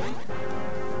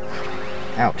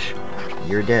 Ouch.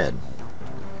 You're dead.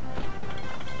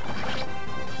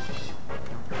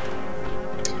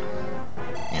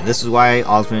 And this is why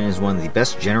Osmond is one of the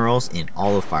best generals in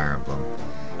all of Fire Emblem.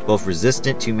 Both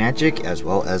resistant to magic as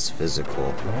well as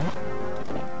physical.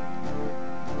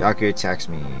 Valkyrie attacks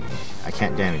me. I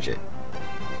can't damage it.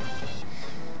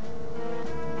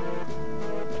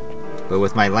 But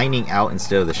with my lightning out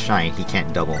instead of the shine, he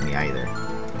can't double me either.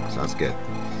 So that's good.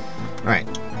 Alright,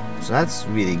 so that's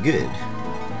really good.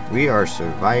 We are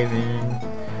surviving.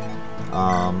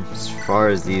 As far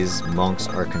as these monks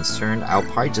are concerned, I'll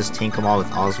probably just tank them all with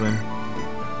Oswin.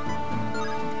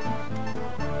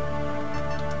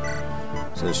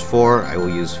 So there's 4. I will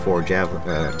use 2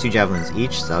 javelins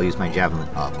each, so I'll use my javelin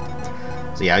up.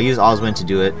 So yeah, I'll use Osmond to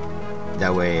do it.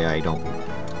 That way I don't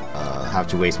have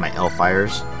to waste my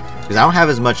Hellfires. Because I don't have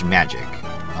as much magic.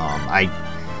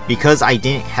 Because I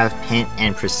didn't have Pent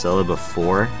and Priscilla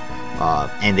before,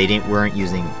 and they weren't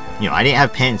using, I didn't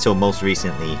have Pent until most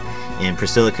recently, and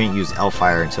Priscilla couldn't use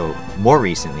Hellfire until more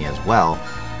recently as well.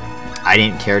 I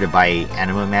didn't care to buy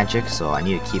Anima Magic, so I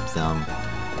need to keep them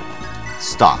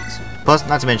stocked. Plus,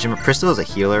 not to mention, Priscilla's a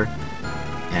healer,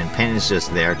 and Pent is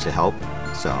just there to help,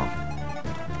 so...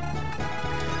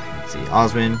 Let's see,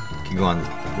 Osmond can go on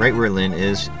right where Lyn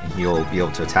is. He'll be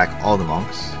able to attack all the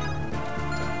monks.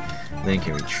 Lyn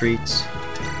can retreat.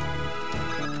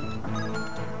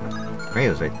 Right, it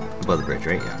was right above the bridge,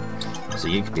 right? Yeah. So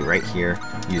you could be right here.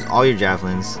 Use all your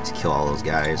javelins to kill all those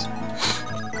guys.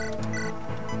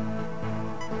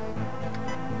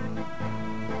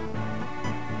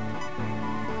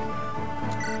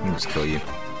 Let me just kill you.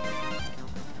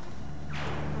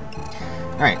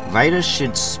 Alright, Vita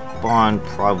should spawn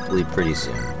probably pretty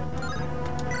soon.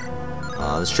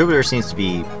 This Troubadour seems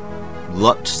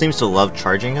to love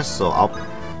charging us, so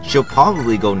she'll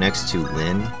probably go next to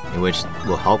Lyn, in which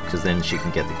will help because then she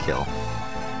can get the kill.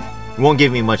 It won't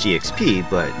give me much EXP,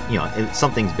 but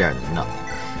something's better than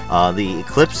nothing. The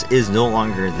Eclipse is no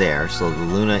longer there, so the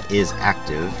Luna is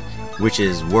active, which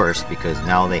is worse because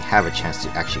now they have a chance to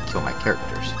actually kill my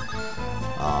characters.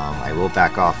 I will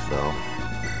back off though,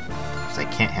 because I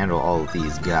can't handle all of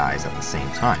these guys at the same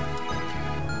time.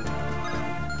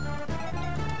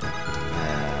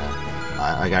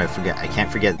 I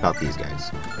can't forget about these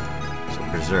guys. So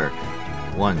Berserk.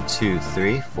 1, 2,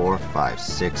 3, 4, 5,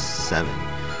 6, 7.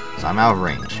 So I'm out of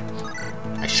range.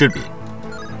 I should be.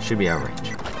 Should be out of range.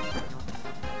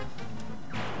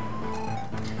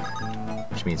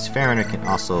 Which means Farina can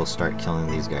also start killing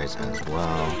these guys as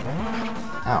well.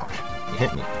 Ouch. You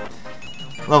hit me.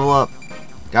 Level up.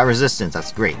 Got resistance.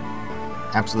 That's great.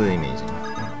 Absolutely amazing.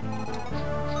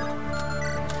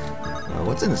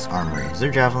 What's in this armory? Is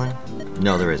there javelin?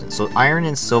 No, there isn't. So iron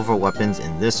and silver weapons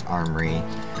in this armory.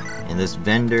 In this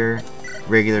vendor,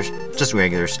 just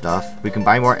regular stuff. We can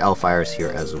buy more Hellfires here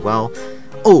as well.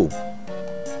 Oh!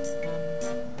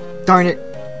 Darn it!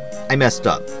 I messed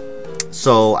up.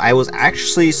 So I was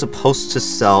actually supposed to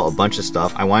sell a bunch of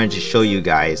stuff. I wanted to show you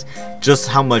guys just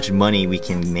how much money we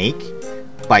can make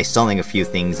by selling a few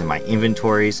things in my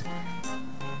inventories.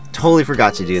 Totally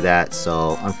forgot to do that,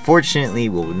 so unfortunately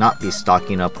we will not be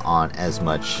stocking up on as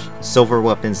much silver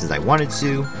weapons as I wanted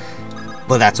to,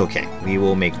 but that's okay. We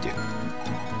will make do.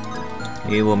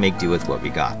 We will make do with what we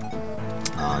got.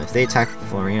 If they attack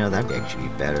Florina, that'd actually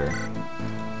be better.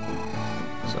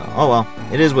 So, oh well,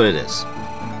 it is what it is.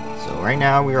 So right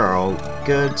now we are all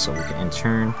good, so we can in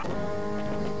turn.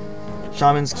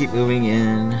 Shamans keep moving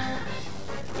in.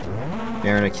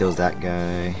 Marina kills that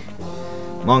guy.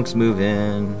 Monks move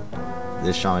in.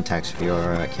 This shaman attacks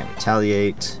Fiora. I can't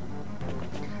retaliate.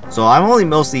 So I'm only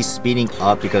mostly speeding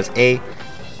up because A,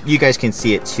 you guys can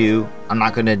see it too. I'm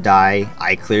not gonna die.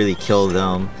 I clearly kill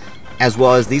them. As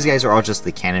well as these guys are all just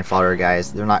the cannon fodder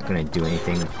guys. They're not gonna do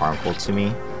anything harmful to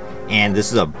me. And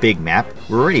this is a big map.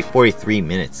 We're already 43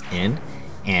 minutes in.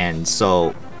 And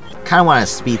so kind of want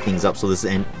to speed things up so this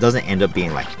doesn't end up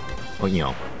being like,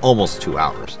 almost 2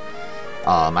 hours.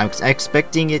 I'm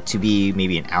expecting it to be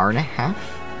maybe an hour and a half,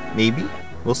 maybe.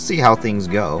 We'll see how things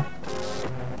go.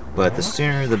 But the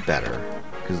sooner the better.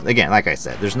 Because again, like I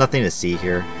said, there's nothing to see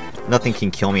here. Nothing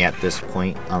can kill me at this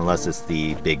point unless it's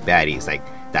the big baddies, like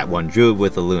that one druid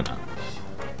with the Luna.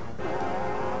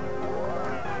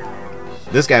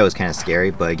 This guy was kind of scary,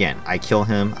 but again, I kill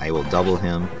him, I will double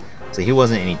him. So he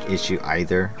wasn't any issue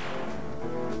either.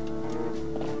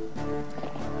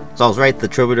 So I was right, the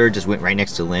Troubadour just went right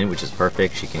next to Lyn, which is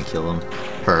perfect. She can kill him.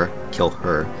 Kill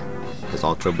her. Because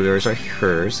all Troubadours are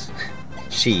hers.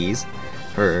 She's.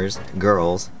 Hers.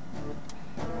 Girls.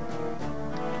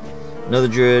 Another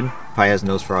Druid. Probably has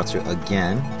Nosferatu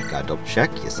again. Gotta double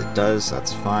check. Yes it does.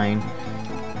 That's fine.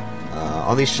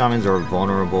 All these Shamans are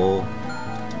vulnerable.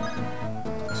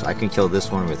 So I can kill this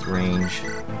one with range.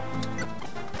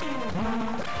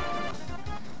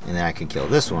 And then I can kill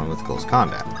this one with close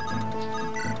combat.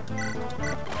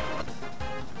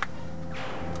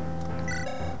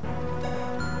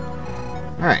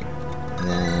 Alright, and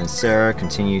then Sarah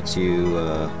continue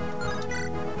to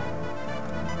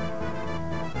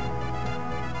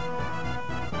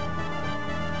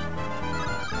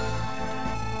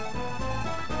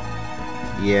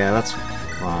yeah, that's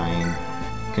fine.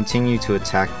 Continue to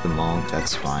attack the monk,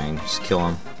 that's fine. Just kill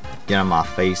him. Get him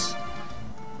off face.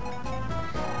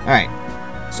 Alright,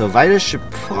 So Vita should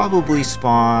probably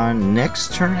spawn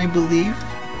next turn, I believe.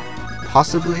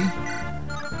 Possibly.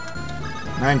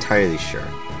 Not entirely sure.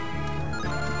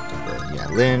 But yeah,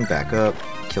 Lynn, back up.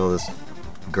 Kill this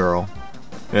girl.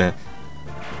 Alright,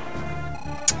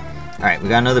 we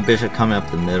got another bishop coming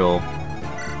up the middle.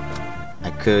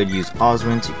 I could use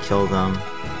Oswin to kill them.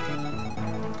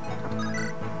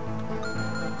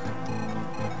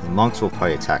 The monks will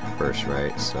probably attack first,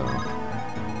 right? So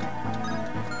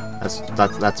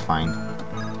that's fine.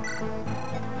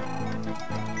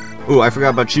 Ooh, I forgot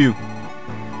about you.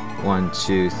 1,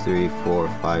 2, 3, 4,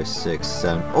 5, 6,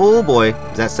 7. Oh boy,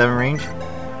 is that 7 range?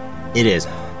 It is.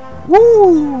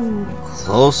 Woo!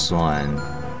 Close one.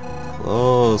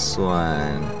 Close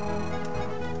one.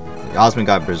 If Osmond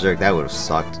got berserk, that would have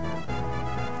sucked.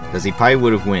 Because he probably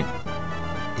would have went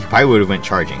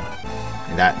charging.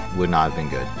 And that would not have been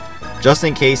good. Just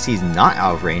in case he's not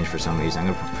out of range for some reason,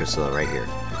 I'm gonna put Priscilla right here.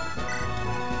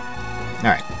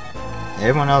 Alright.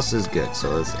 Everyone else is good,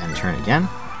 so let's end turn again.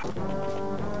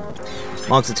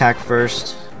 Monks attack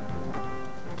first.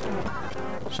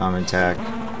 Shaman attack.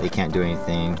 They can't do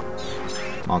anything.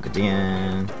 Monk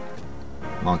again.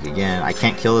 Monk again. I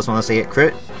can't kill this one unless I get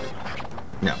crit.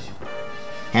 No.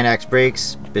 Hand axe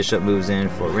breaks. Bishop moves in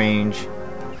for range.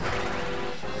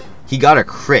 He got a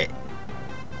crit.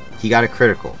 He got a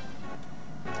critical.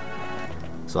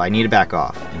 So I need to back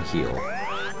off and heal.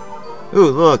 Ooh,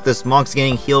 look, this monk's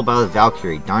getting healed by the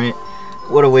Valkyrie. Darn it.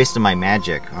 What a waste of my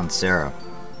magic on Sarah.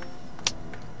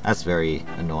 That's very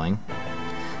annoying.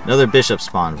 Another bishop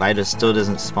spawn. Vita still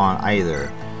doesn't spawn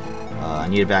either. I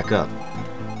need to back up.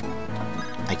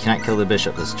 I cannot kill the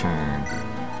bishop this turn.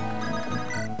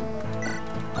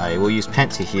 I will use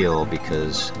Pent to heal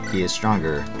because he is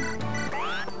stronger.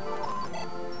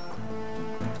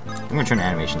 I'm going to turn the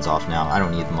animations off now. I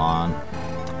don't need them on.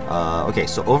 Okay,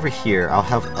 so over here, I'll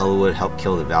have Elwood help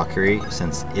kill the Valkyrie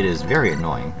since it is very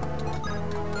annoying.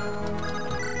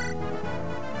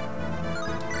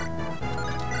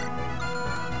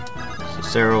 So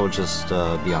Sarah will just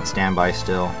be on standby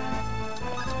still.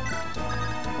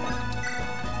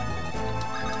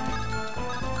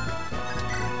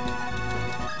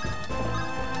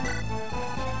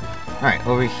 Alright,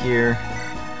 over here.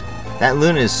 That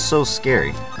Luna is so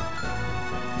scary.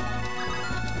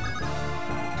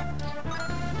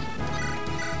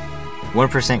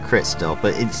 %1% crit still,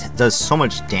 but it does so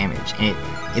much damage, and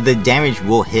the damage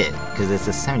will hit because it's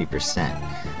a 70%.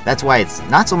 That's why it's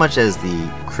not so much as the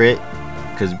crit,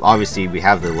 because obviously we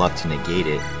have the luck to negate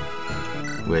it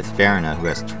with Farina, who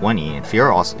has 20, and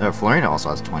Florina also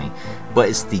has 20. But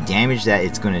it's the damage that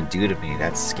it's going to do to me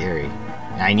that's scary.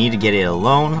 And I need to get it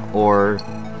alone, or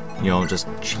you know, just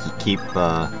keep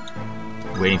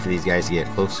waiting for these guys to get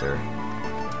closer.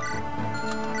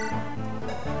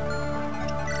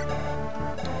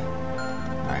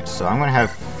 So I'm going to have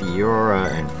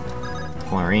Fiora and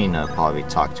Florina probably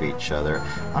talk to each other.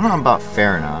 I don't know about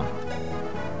Farina.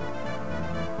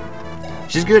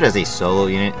 She's good as a solo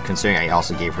unit, considering I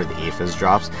also gave her the Aphis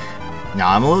drops. Now,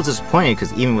 I'm a little disappointed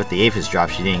because even with the Aphis drop,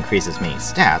 she didn't increase as many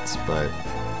stats, but,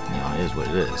 you know, it is what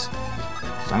it is.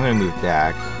 So I'm going to move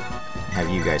back and have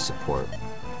you guys support.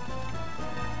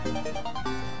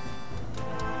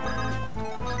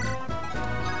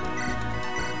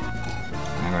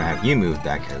 You move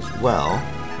back as well,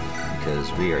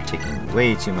 because we are taking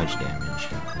way too much damage.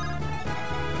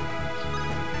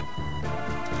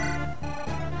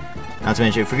 Not to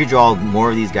mention, if we could draw more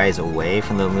of these guys away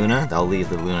from the Luna, that'll leave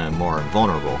the Luna more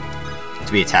vulnerable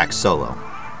to be attacked solo.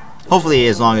 Hopefully,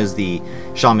 as long as the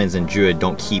Shamans and Druid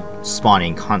don't keep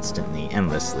spawning constantly,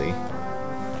 endlessly.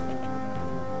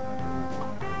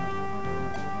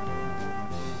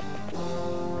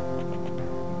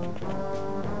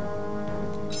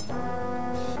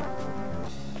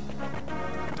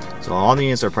 So all the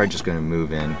units are probably just going to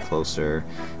move in closer.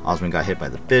 Osmond got hit by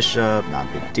the bishop, not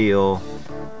a big deal.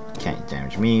 Can't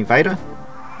damage me. Vita?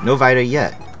 No Vita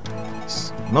yet.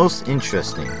 It's most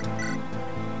interesting.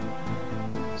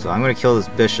 So I'm going to kill this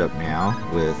bishop now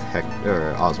with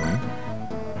Hector or Osmond.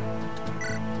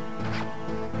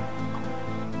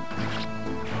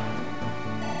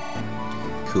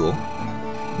 Cool.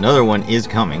 Another one is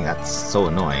coming. That's so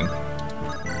annoying.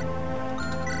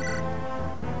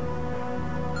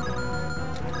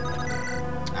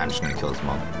 I'm just gonna kill this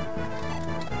monk.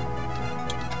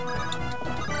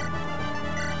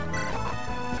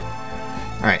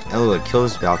 Alright, Elwood, kill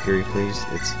this Valkyrie, please.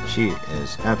 She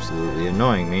is absolutely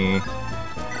annoying me.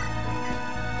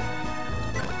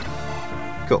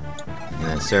 Cool. And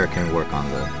then Sarah can work on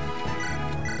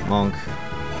the monk.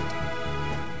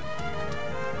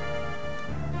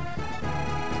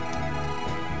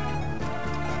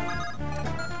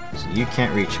 you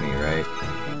can't reach me, right?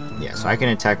 Yeah, so I can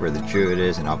attack where the druid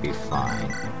is and I'll be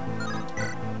fine.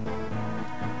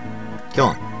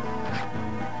 Kill him.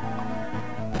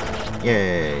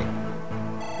 Yay.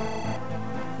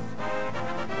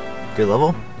 Good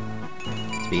level?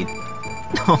 Speed.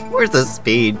 Where's the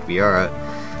speed, Fiora?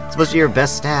 It's supposed to be your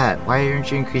best stat. Why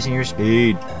aren't you increasing your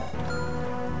speed?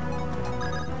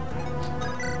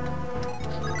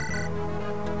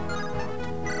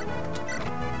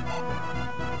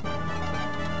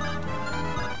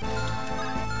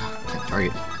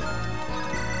 Target.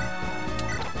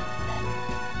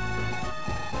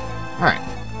 Alright.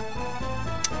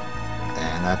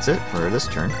 And that's it for this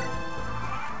turn.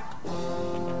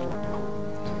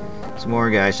 Some more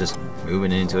guys just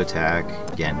moving into attack.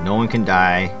 Again, no one can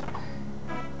die.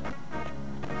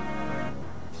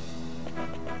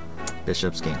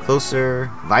 Bishop's getting closer.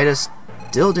 Vita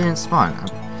still didn't spawn.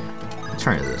 What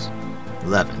turn is this?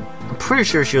 11. I'm pretty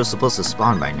sure she was supposed to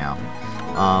spawn by now.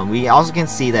 We also can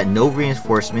see that no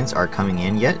reinforcements are coming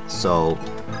in yet, so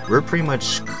we're pretty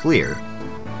much clear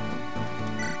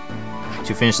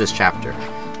to finish this chapter.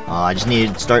 I just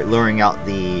need to start luring out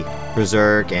the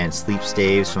Berserk and Sleep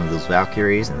Staves from those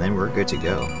Valkyries, and then we're good to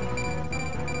go.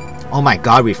 Oh my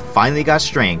god, we finally got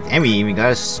strength, and we even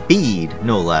got a speed,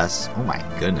 no less. Oh my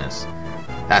goodness.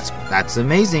 That's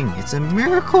amazing. It's a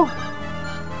miracle.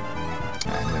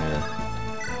 I'm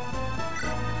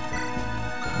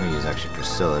gonna use actually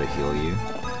Priscilla to heal you.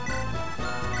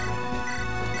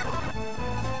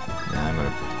 And I'm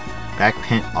gonna back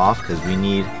Pent off because we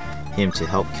need him to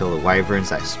help kill the wyverns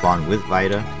that spawn with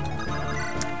Vita.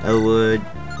 Elwood.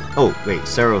 Oh wait,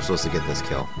 Sarah was supposed to get this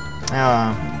kill.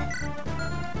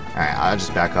 Alright, I'll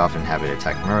just back off and have it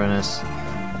attack Marinus.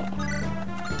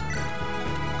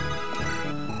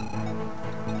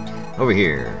 Over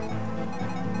here.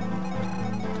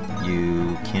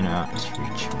 You cannot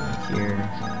reach me here.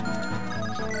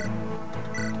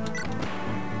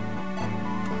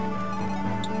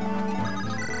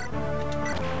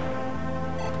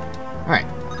 Alright,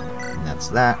 and that's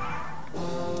that.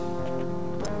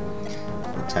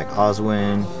 Attack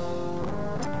Oswin.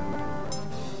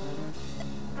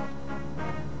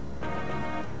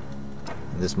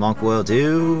 This monk will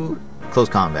do close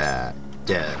combat.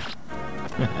 Dead.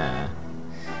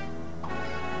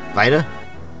 Vita?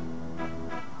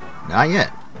 Not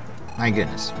yet. My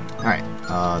goodness. Alright,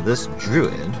 this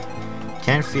druid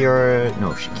can Fiora.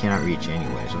 No, she cannot reach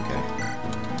anyways, okay.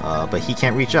 But he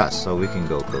can't reach us, so we can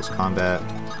go close combat.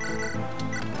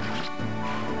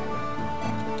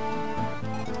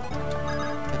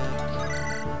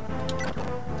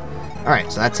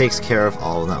 Alright, so that takes care of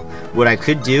all of them. What I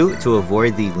could do to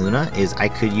avoid the Luna is I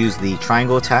could use the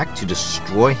triangle attack to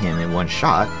destroy him in one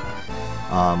shot.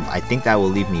 I think that will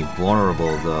leave me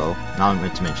vulnerable though, not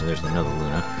meant to mention there's another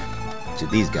Luna, to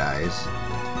these guys.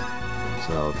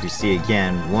 So if you see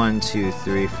again, 1, 2,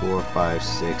 3, 4, 5,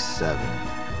 6, 7.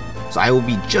 So I will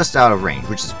be just out of range,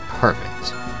 which is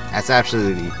perfect. That's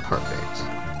absolutely perfect.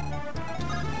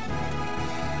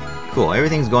 Cool,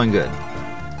 everything's going good.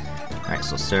 Alright,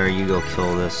 so Sarah, you go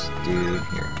kill this dude.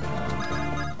 Here.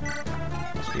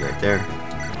 Just be right there.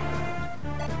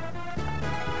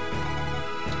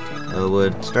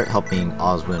 Elwood, start helping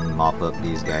Oswin mop up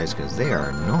these guys because they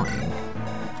are annoying.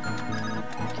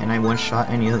 Can I one-shot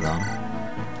any of them?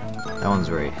 That one's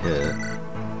already hit.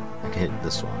 I can hit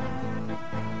this one.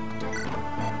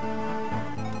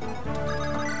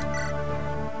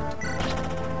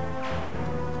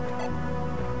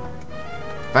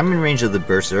 If I'm in range of the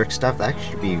Berserk stuff, that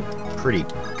should be pretty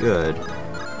good.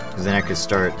 Because then I could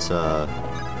start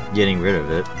getting rid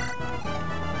of it.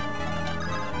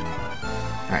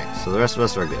 Alright, so the rest of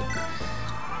us are good.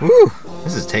 Woo!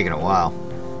 This is taking a while.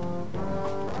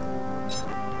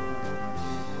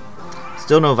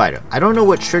 Still no Vita. I don't know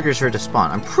what triggers her to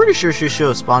spawn. I'm pretty sure she should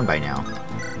have spawned by now.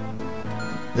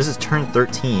 This is turn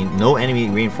 13. No enemy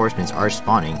reinforcements are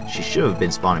spawning. She should have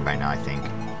been spawning by now, I think.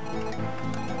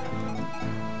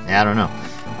 Yeah, I don't know.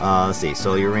 Let's see.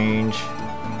 So your range.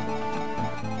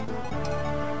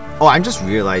 Oh, I'm just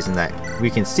realizing that we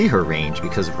can see her range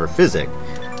because of her physic.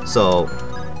 So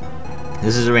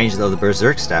this is the range of the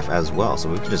Berserk staff as well. So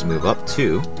we can just move up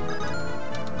too.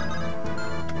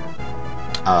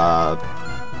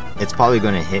 It's probably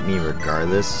going to hit me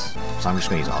regardless. So I'm just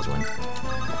going to use Oswin.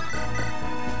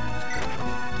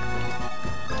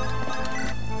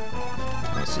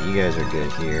 Alright, so you guys are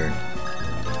good here.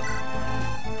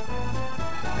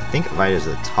 I think Vita's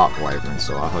the top wyvern,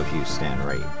 so I'll have you stand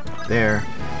right there.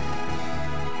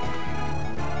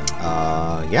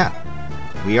 Yeah.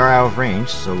 We are out of range,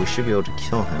 so we should be able to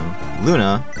kill him.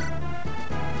 Luna,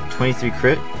 23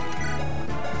 crit.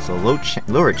 So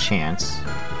lower chance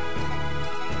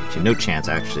to no chance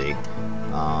actually.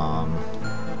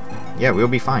 Yeah, we'll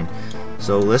be fine.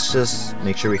 So let's just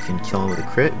make sure we can kill him with a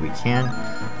crit. We can.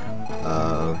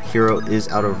 Hero is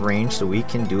out of range, so we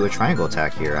can do a triangle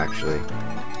attack here actually.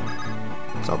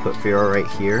 So I'll put Hero right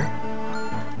here.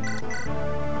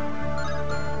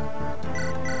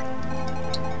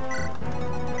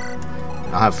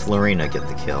 I'll have Florina get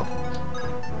the kill.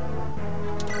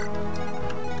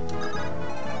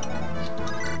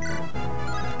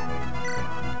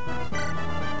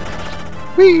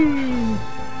 Whee!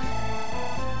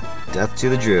 Death to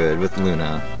the Druid with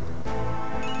Luna.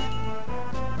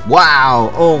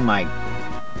 Wow! Oh my...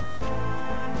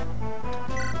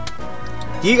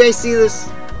 Do you guys see this?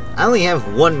 I only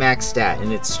have one max stat,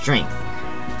 and it's Strength.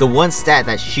 The one stat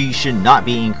that she should not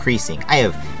be increasing. I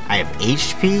have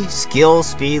HP, skill,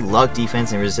 speed, luck,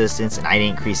 defense, and resistance, and I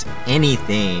didn't increase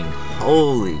anything.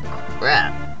 Holy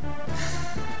crap.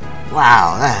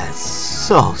 Wow, that's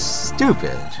so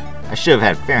stupid. I should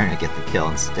have had Farron to get the kill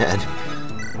instead.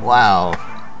 Wow.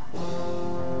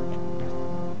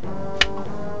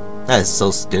 That is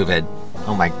so stupid.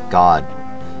 Oh my god.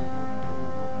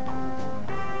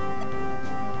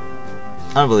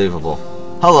 Unbelievable.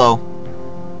 Hello.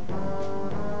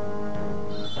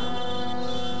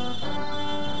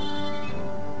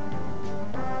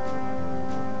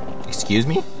 Excuse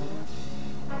me?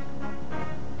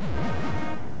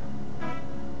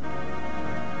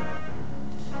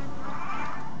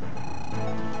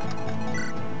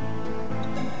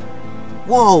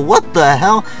 Whoa, what the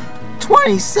hell?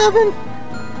 27?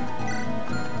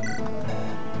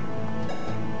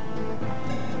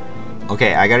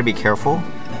 Okay, I gotta be careful.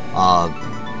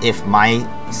 If my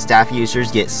staff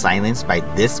users get silenced by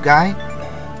this guy...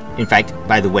 In fact,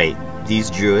 by the way, these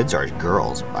druids are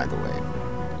girls, by the way.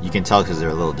 You can tell because they're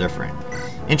a little different.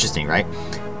 Interesting, right?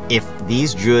 If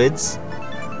these druids,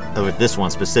 or this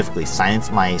one specifically, silence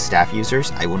my staff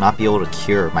users, I will not be able to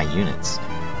cure my units.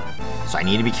 So I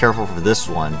need to be careful for this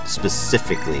one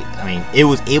specifically. I mean, it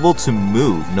was able to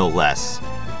move, no less,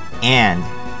 and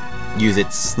use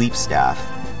its sleep staff.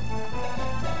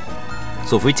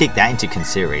 So if we take that into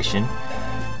consideration,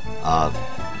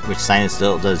 which silence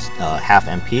still does half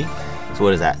MP, so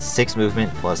what is that? 6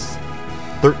 movement plus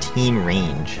 13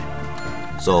 range.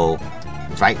 So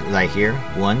right here,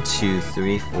 1, 2,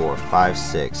 3, 4, 5,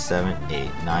 6, 7, 8,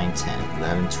 9, 10,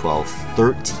 11, 12,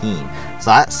 13. So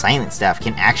that silent staff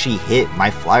can actually hit my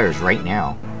flyers right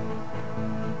now.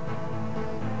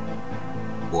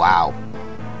 Wow.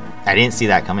 I didn't see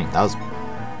that coming. That was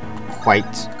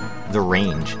quite the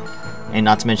range. And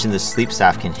not to mention the sleep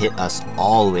staff can hit us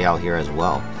all the way out here as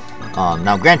well.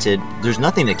 Now granted, there's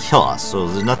nothing to kill us, so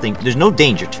there's no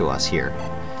danger to us here.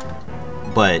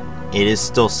 But it is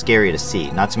still scary to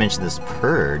see. Not to mention this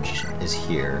purge is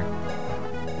here.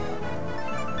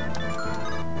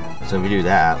 So if we do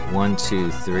that, 1,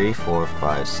 2, 3, 4,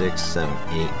 5, 6, 7,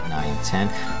 8, 9,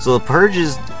 10. So the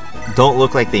purges don't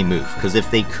look like they move, because if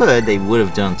they could, they would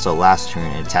have done so last turn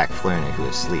and attacked Florina, who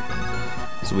is sleeping.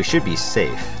 So we should be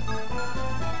safe.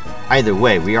 Either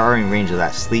way, we are in range of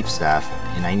that sleep staff,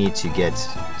 and I need to get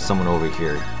someone over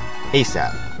here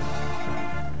ASAP.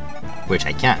 Which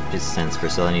I can't, just since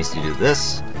Priscilla needs to do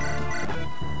this.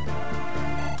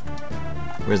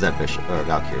 Where's that bishop or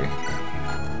Valkyrie?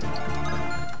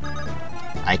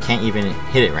 I can't even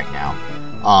hit it right now.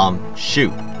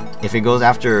 Shoot. If it goes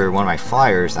after one of my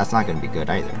flyers, that's not going to be good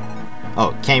either.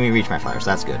 Oh, can't even reach my flyers,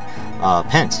 that's good.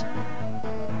 Pent.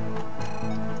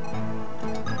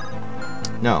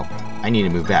 No, I need to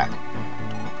move back.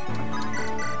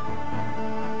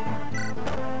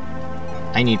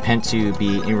 I need Pent to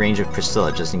be in range of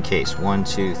Priscilla, just in case. 1,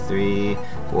 2, 3,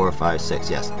 4, 5, 6,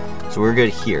 yes. So we're good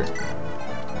here.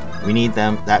 We need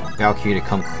that Valkyrie to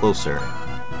come closer.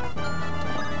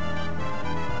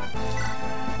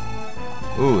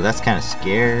 Ooh, that's kind of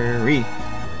scary.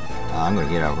 I'm going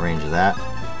to get out of range of that.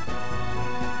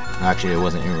 Actually, it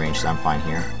wasn't in range, so I'm fine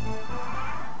here.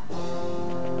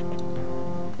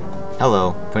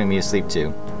 Hello, putting me to sleep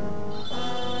too.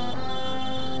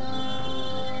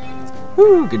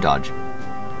 Woo, good dodge.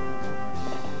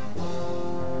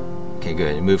 Okay,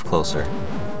 good. It moved closer.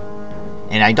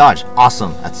 And I dodged.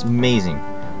 Awesome. That's amazing.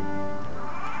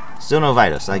 Still no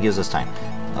Vitus, so that gives us time.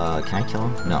 Can I kill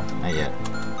him? No, not yet.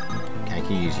 Okay, I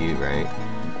can use you, right?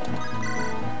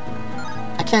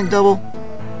 I can't double?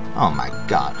 Oh my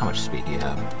god, how much speed do you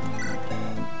have?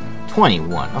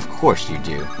 21. Of course you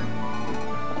do.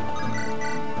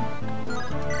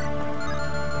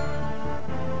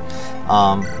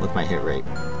 With my hit rate.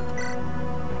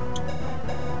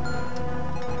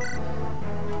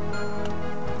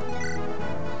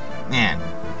 Man.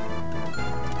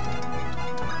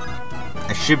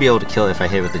 I should be able to kill it if I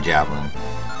hit with the javelin.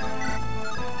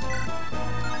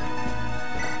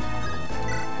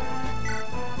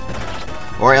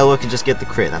 Or Ella could just get the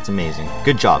crit. That's amazing.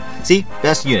 Good job. See?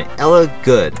 Best unit. Ella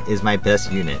Good is my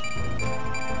best unit.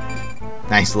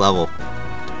 Nice level.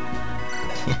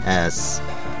 Yes.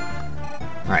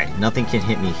 Alright, nothing can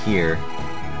hit me here.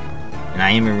 And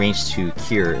I am in range to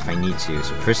cure if I need to.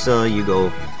 So Priscilla, you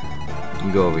go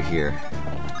over here.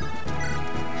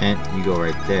 Pent, you go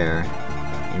right there.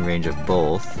 In range of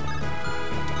both.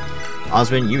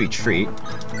 Osmond, you retreat.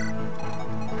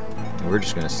 And we're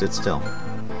just gonna sit still.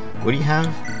 What do you have?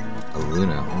 A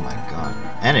Luna. Oh my god.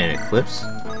 And an Eclipse.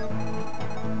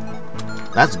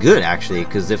 That's good, actually,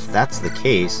 because if that's the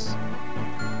case,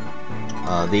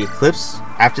 the Eclipse,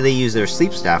 after they use their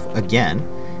Sleep Staff again,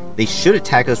 they should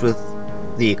attack us with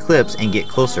the Eclipse and get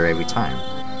closer every time.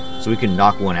 So we can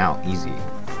knock one out easy.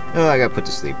 Oh, I got put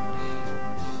to sleep.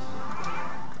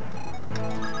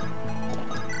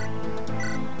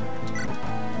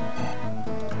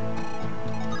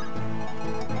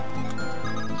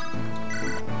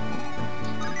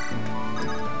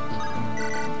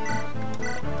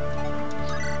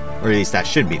 Or at least that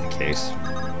should be the case.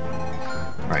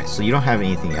 Alright, so you don't have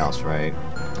anything else, right?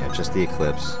 Yeah, just the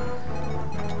Eclipse.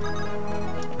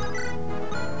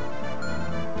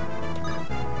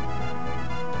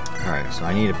 Alright, so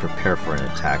I need to prepare for an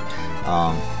attack.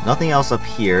 Nothing else up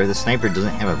here. The sniper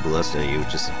doesn't have a ballista,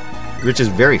 which is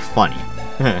very funny.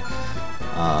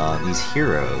 These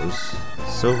heroes,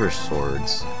 silver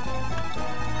swords.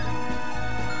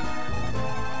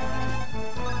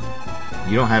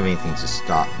 You don't have anything to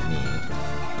stop me.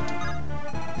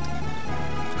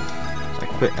 So I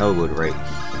can put Elwood right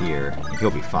here.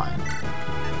 He'll be fine.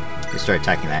 You start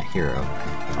attacking that hero.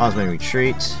 Osmond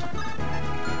retreat.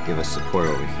 Give us support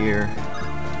over here.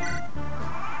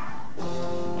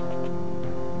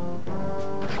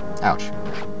 Ouch.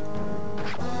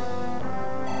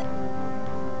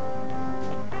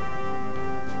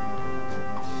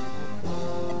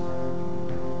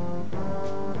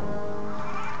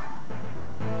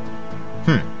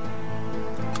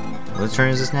 What turn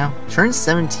is this now? Turn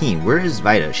 17. Where is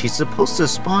Vita? She's supposed to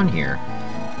spawn here.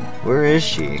 Where is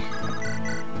she?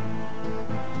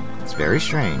 It's very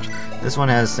strange. This one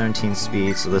has 17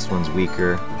 speed, so this one's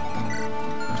weaker.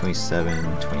 27,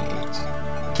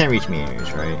 28. Can't reach me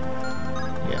anyways, right?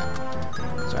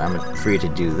 Yeah. So I'm free to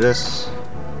do this.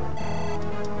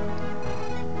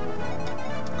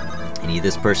 I need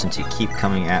this person to keep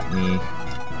coming at me.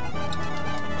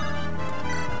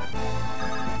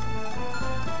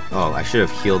 Oh, I should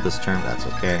have healed this turn, but that's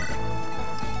okay.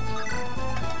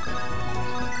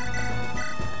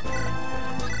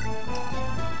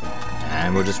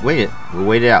 And we'll just wait it. We'll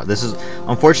wait it out. This is,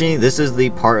 unfortunately, this is the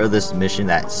part of this mission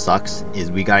that sucks,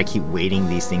 is we gotta keep waiting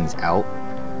these things out.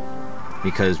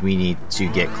 Because we need to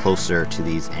get closer to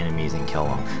these enemies and kill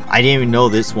them. I didn't even know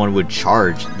this one would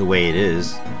charge the way it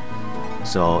is.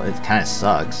 So, it kinda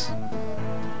sucks.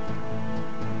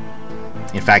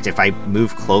 In fact, if I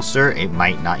move closer, it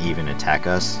might not even attack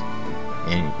us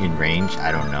in range. I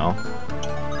don't know.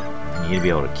 I need to be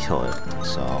able to kill it.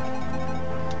 So,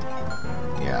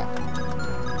 yeah.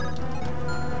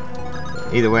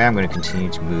 Either way, I'm going to continue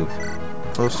to move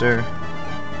closer.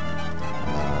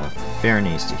 Fair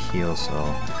needs to heal,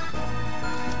 so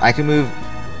I can move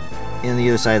in the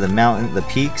other side of the mountain, the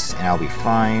peaks, and I'll be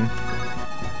fine.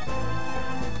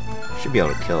 Should be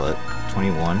able to kill it.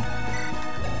 21.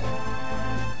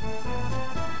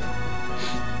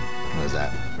 What is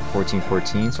that?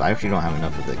 14, so I actually don't have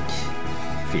enough of the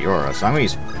Fiora, so I'm going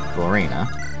to use Florina.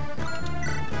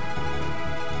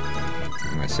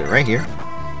 I'm going to sit right here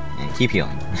and keep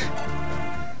healing.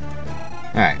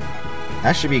 Alright,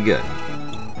 that should be good.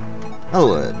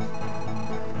 Elwood.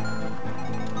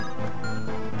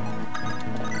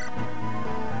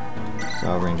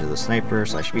 So range of the sniper,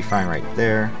 so I should be fine right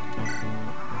there.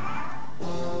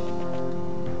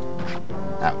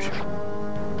 Ouch.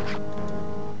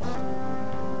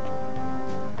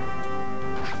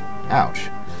 Ouch.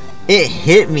 It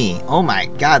hit me! Oh my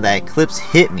god, that Eclipse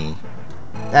hit me.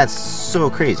 That's so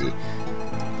crazy.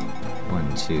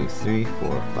 1, 2, 3,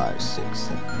 4, 5, 6,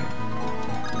 7, 8.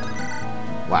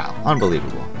 Wow,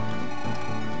 unbelievable.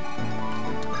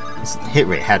 This hit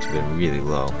rate had to have been really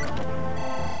low.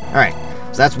 Alright,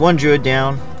 so that's one druid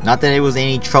down. Not that it was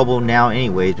any trouble now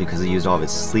anyways, because it used all of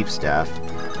its sleep staff.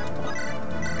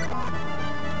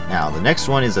 Now, the next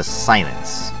one is a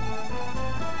silence.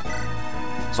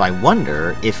 So I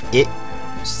wonder if it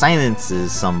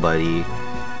silences somebody,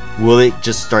 will it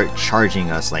just start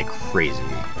charging us like crazy?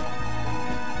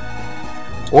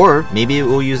 Or maybe it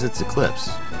will use its eclipse.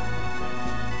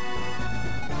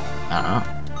 I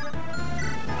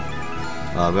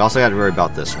don't know. We also got to worry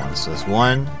about this one. So it's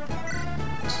 1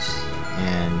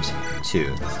 and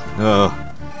 2. Ugh.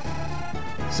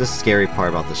 It's the scary part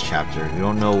about this chapter. You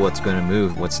don't know what's going to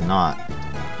move, what's not.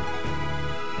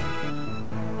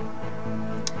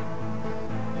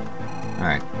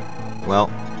 Alright.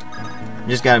 Well, you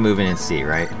just gotta move in and see,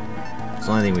 right? It's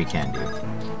the only thing we can do.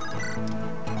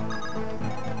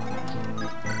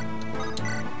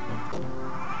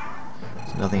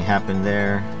 So nothing happened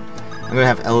there. I'm gonna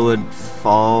have Elwood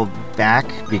fall back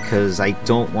because I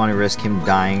don't want to risk him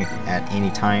dying at any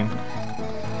time.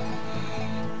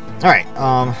 Alright,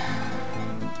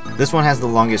 this one has the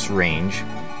longest range. So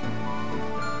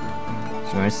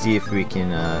I'm gonna see if we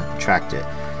can tract it.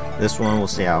 This one will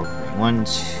stay out. 1, 2,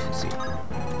 let's see.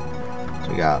 So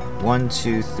we got 1,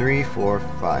 2, 3, 4,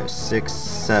 5, 6,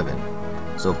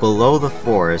 7. So below the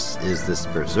forest is this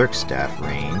Berserk Staff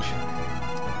range,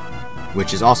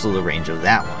 which is also the range of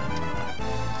that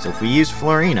one. So if we use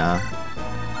Florina,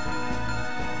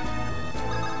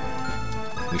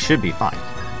 we should be fine.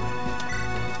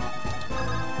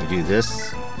 We do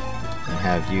this and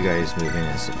have you guys move in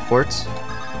as support.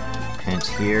 Pent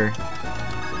here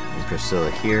and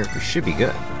Priscilla here. We should be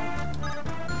good.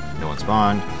 No one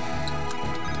spawned.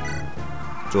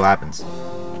 So what happens?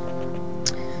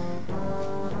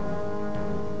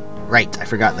 Right, I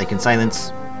forgot they can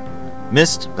silence.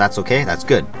 Missed. That's okay. That's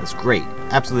good. That's great.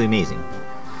 Absolutely amazing.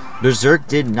 Berserk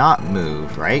did not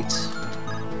move, right?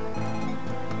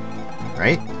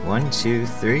 Right? 1, 2,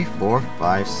 3, 4,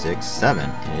 5, 6, 7.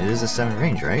 And it is a 7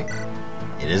 range, right?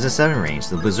 It is a 7 range.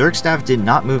 The Berserk Staff did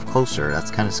not move closer.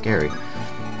 That's kind of scary.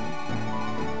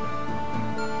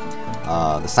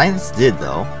 The silence did,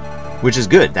 though, which is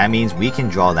good. That means we can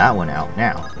draw that one out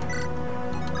now.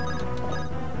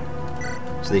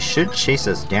 So they should chase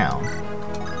us down.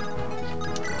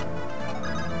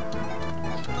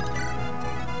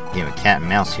 Game of cat and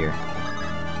mouse here.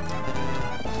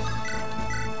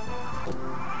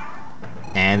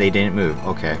 And they didn't move.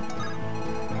 Okay.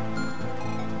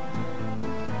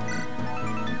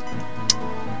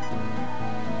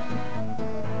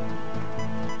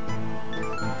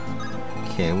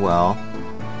 Okay, well,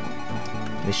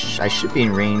 I should be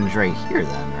in range right here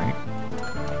then, right?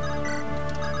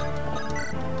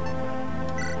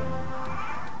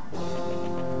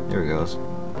 There it goes.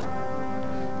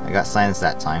 I got silenced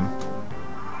that time.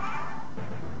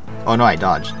 Oh no, I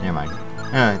dodged. Never mind.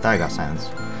 I thought I got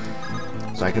silenced.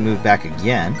 So I can move back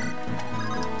again.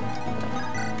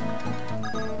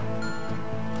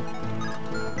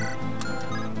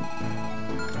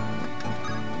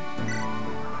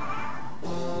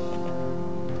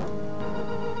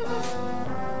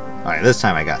 Alright, this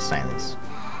time I got silence.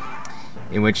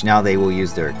 In which now they will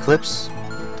use their Eclipse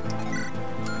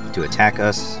to attack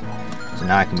us. So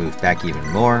now I can move back even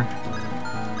more.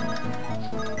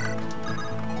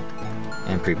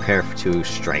 And prepare to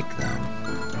strike them.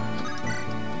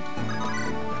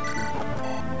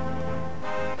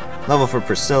 Level for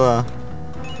Priscilla.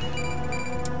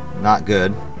 Not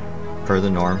good, per the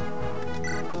norm.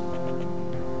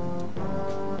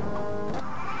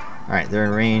 Alright, they're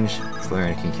in range.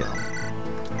 Florina can kill.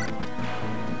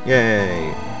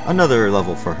 Yay! Another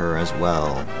level for her as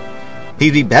well.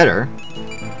 PvP better.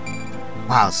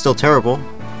 Wow, it's still terrible.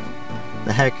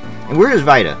 The heck? And where is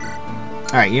Vida?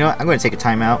 Alright, you know what? I'm going to take a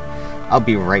timeout. I'll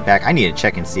be right back. I need to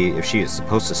check and see if she is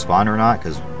supposed to spawn or not,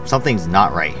 because something's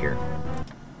not right here.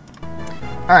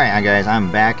 Alright, guys,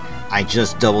 I'm back. I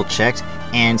just double checked,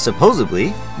 and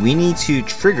supposedly, we need to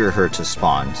trigger her to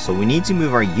spawn. So we need to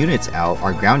move our units out,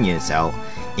 our ground units out,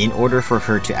 in order for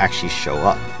her to actually show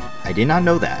up. I did not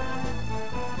know that.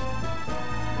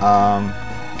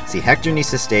 See, Hector needs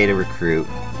to stay to recruit.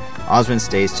 Osmond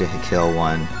stays to kill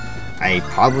one. I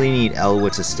probably need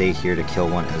Elwood to stay here to kill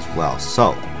one as well.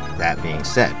 So, that being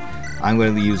said, I'm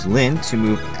going to use Lynn to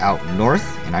move out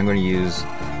north, and I'm going to use...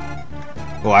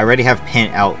 Well, I already have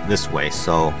Pent out this way,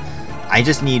 so I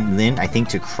just need Lynn, I think,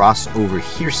 to cross over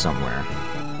here somewhere.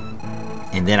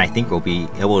 And then I think we'll be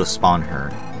able to spawn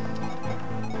her.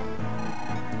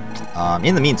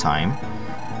 In the meantime,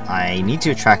 I need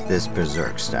to attract this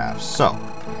Berserk Staff. So,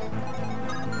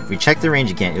 if we check the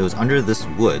range again, it was under this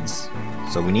woods.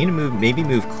 So we need to maybe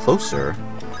move closer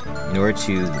in order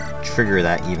to trigger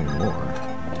that even more.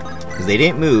 Because they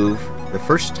didn't move the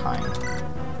first time.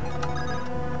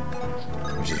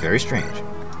 Which is very strange.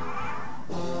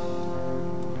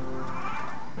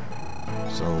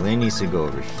 So Lynn needs to go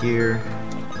over here.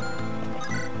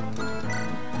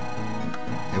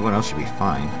 Everyone else should be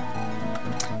fine.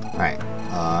 Alright,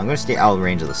 I'm going to stay out of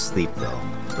range of the sleep though.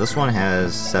 This one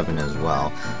has 7 as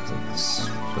well. So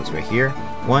it's right here.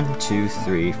 1, 2,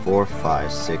 3, 4,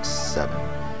 5, 6, 7.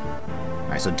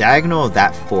 Alright, so diagonal of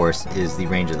that force is the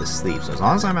range of the sleep. So as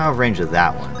long as I'm out of range of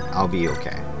that one, I'll be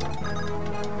okay.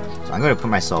 So I'm going to put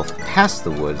myself past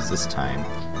the woods this time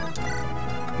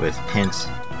with Pint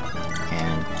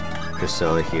and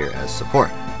Priscilla here as support.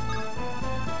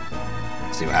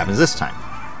 Let's see what happens this time.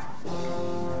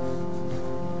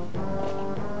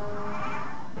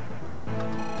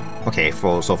 Okay,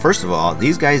 so first of all,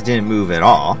 these guys didn't move at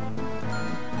all,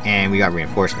 and we got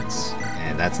reinforcements,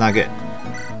 and that's not good.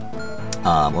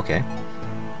 Okay.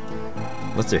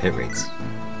 What's their hit rates?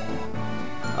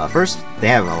 First, they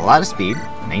have a lot of speed,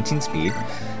 19 speed.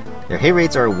 Their hit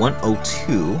rates are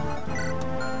 102.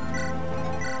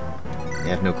 They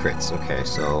have no crits. Okay,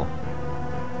 so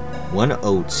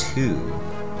 102.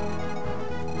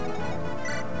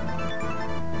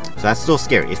 So that's still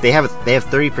scary. If they have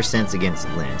 30% against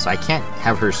Lynn, so I can't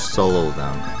have her solo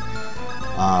them.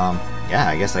 Yeah,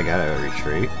 I guess I gotta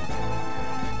retreat.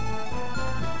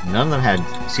 None of them had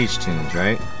siege tunes,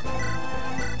 right?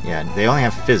 Yeah, they only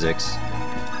have physics.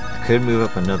 I could move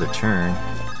up another turn,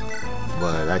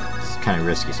 but that's kind of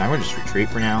risky, so I'm gonna just retreat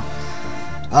for now.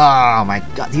 Oh my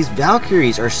god, these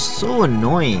Valkyries are so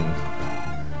annoying.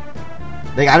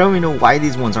 Like, I don't even know why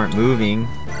these ones aren't moving.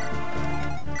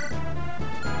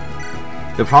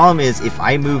 The problem is, if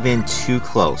I move in too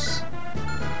close,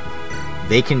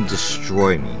 they can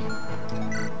destroy me.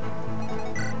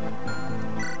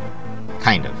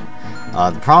 Kind of.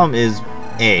 The problem is,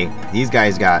 A, these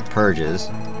guys got purges,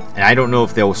 and I don't know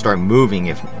if they'll start moving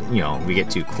if, you know, we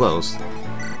get too close.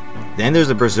 Then there's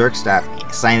a Berserk Staff,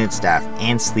 Silent Staff,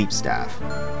 and Sleep Staff.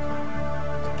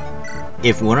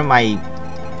 If one of my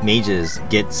mages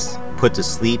gets put to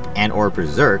sleep and or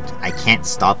berserked, I can't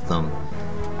stop them.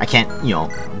 I can't, you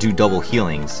know, do double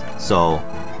healings, so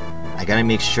I gotta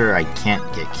make sure I can't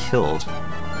get killed.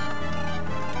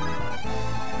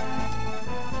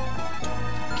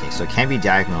 Okay, so it can't be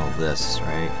diagonal of this,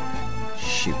 right?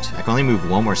 Shoot. I can only move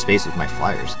one more space with my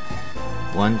flyers.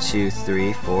 1, 2,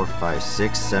 3, 4, 5,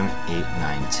 6, 7, 8,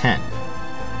 9, 10.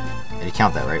 Did you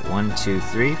count that right? 1, 2,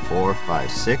 3, 4,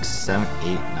 5, 6, 7,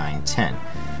 8, 9, 10.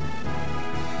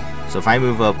 So if I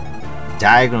move up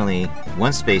diagonally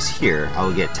one space here, I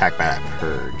will get attacked by that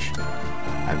purge.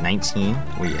 I have 19.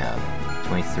 What do you have?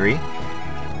 23.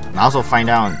 And I'll also find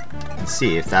out and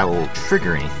see if that will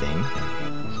trigger anything.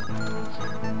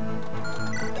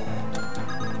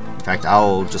 In fact,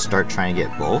 I'll just start trying to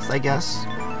get both, I guess.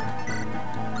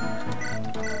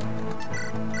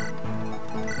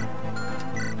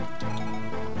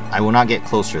 I will not get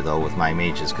closer though with my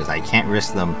mages because I can't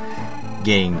risk them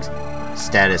getting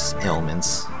status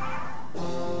ailments.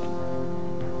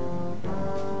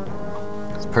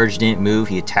 Purge didn't move,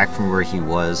 he attacked from where he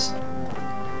was.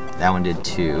 That one did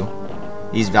too.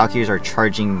 These Valkyries are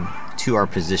charging to our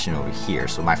position over here,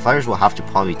 so my flyers will have to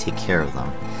probably take care of them.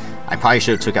 I probably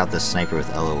should have took out the sniper with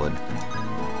Elowood.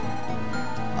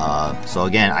 So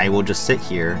again, I will just sit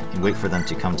here and wait for them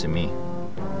to come to me.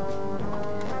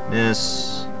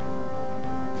 Miss.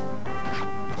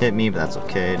 Hit me, but that's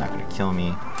okay, not gonna kill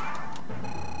me.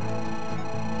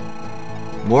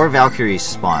 More Valkyries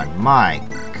spawn, my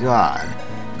god.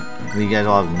 You guys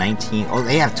all have 19. Oh,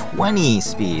 they have 20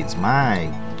 speeds. My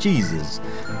Jesus.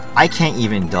 I can't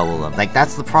even double them. Like,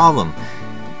 that's the problem.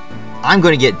 I'm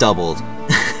going to get doubled.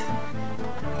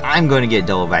 I'm going to get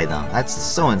doubled by them. That's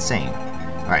so insane.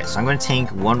 Alright, so I'm going to tank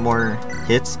one more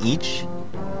hits each.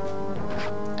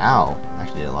 Ow.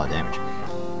 Actually did a lot of damage.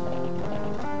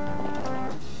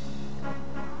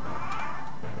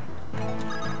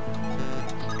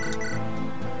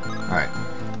 Alright.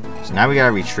 So now we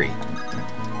gotta retreat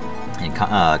and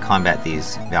combat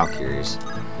these Valkyries.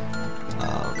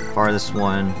 Farthest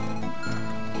one,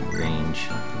 range.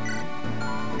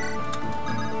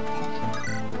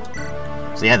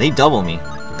 So yeah, they double me.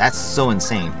 That's so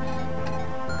insane.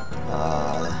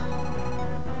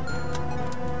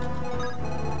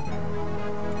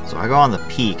 So I go on the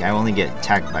peak, I only get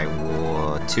attacked by 2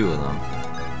 of them.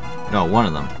 No, 1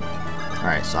 of them.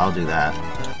 Alright, so I'll do that.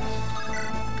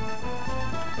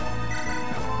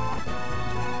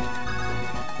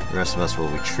 The rest of us will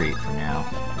retreat for now.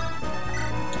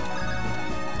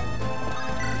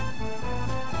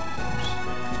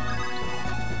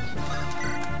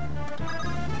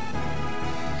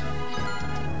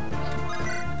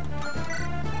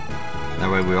 That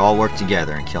way we all work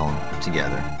together and kill them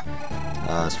together.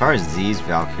 As far as these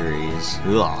Valkyries,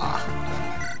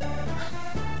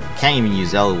 can't even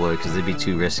use Elowood because it'd be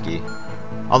too risky.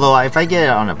 Although if I get it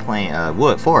on a plain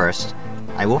wood forest,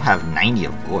 I will have 90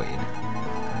 of Void.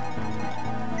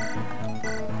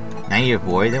 90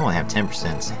 avoid, they only have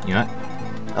 10%. You know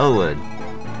what? Elwood,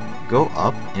 go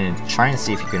up and try and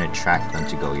see if you can attract them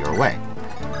to go your way.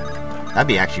 That'd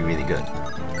be actually really good.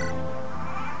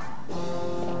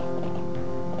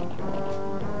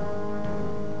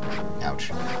 Ouch.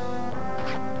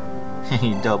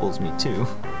 He doubles me too.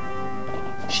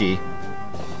 She.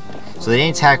 So they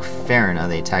didn't attack Farina,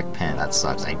 they attacked Pen. That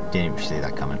sucks. I didn't even see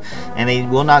that coming. And they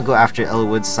will not go after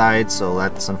Elwood's side, so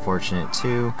that's unfortunate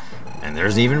too. And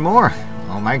there's even more.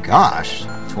 Oh my gosh.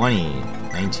 20,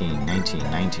 19, 19,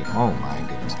 19. Oh my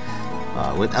goodness.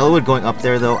 With Elwood going up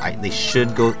there though, they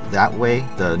should go that way,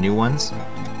 the new ones.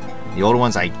 The old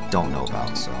ones I don't know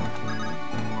about, so.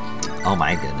 Oh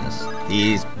my goodness.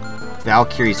 These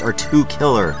Valkyries are too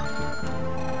killer.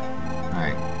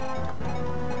 Alright.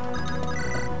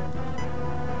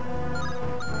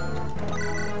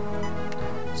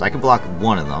 So I can block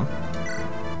one of them.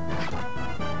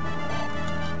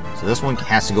 So this one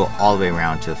has to go all the way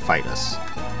around to fight us.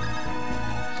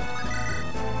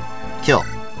 Kill.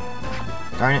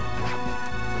 Darn it.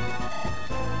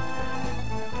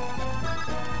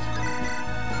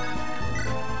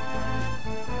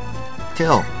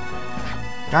 Kill.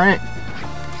 Darn it.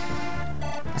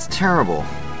 That's terrible.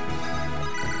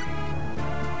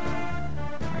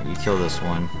 Alright, you kill this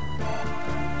one.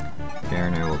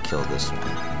 Mariner will kill this one.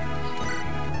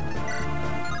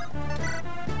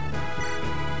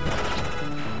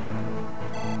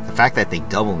 The fact that they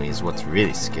double me is what's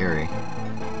really scary.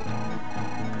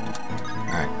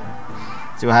 Alright.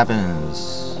 See what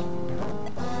happens.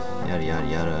 Yada yada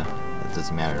yada. That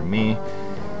doesn't matter to me.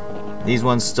 These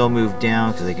ones still move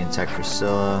down because they can attack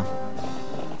Priscilla.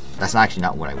 That's actually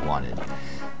not what I wanted.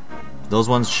 Those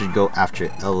ones should go after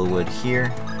Elwood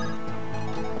here,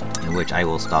 in which I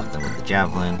will stop them with the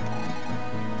javelin.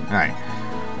 Alright.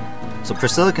 So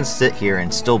Priscilla can sit here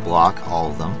and still block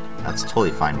all of them. That's totally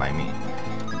fine by me.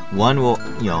 One will,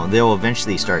 they'll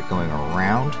eventually start going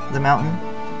around the mountain.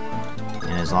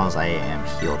 And as long as I am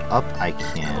healed up, I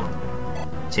can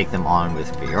take them on with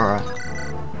Fiora.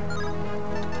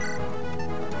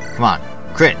 Come on,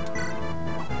 crit!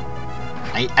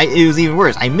 It was even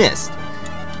worse, I missed!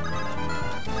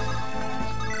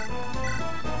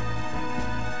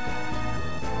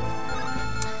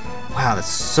 Wow, that's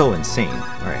so insane.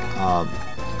 Alright,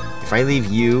 if I leave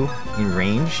you in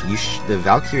range, the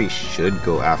Valkyrie should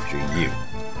go after you.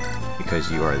 Because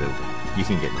you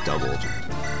can get doubled.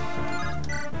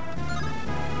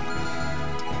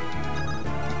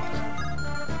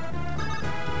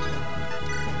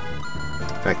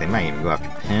 In fact, they might even go after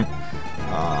Pent.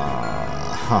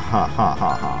 Ha ha ha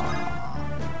ha ha.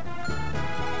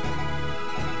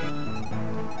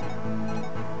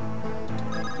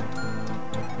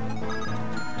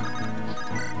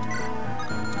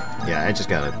 Yeah, I just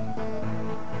gotta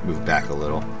move back a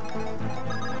little.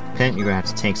 Pent, you're gonna have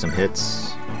to tank some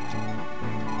hits.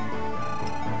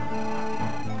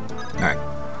 Alright.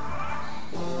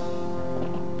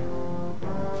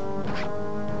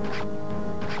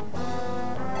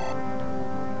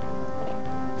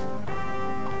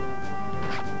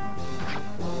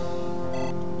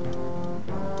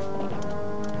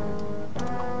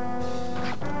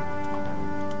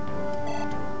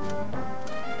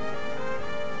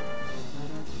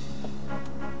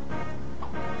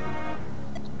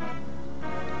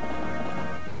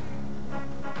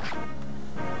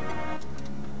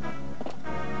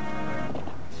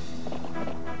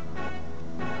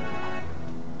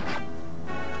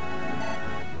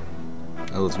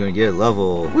 Oh, it's gonna get a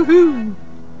level. Woohoo!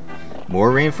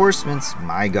 More reinforcements,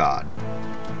 my god.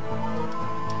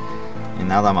 And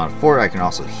now that I'm on 4, I can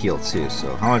also heal too.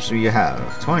 So how much do you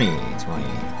have? 20, 20,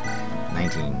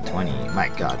 19, 20, my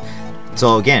god.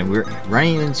 So again, we're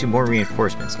running into more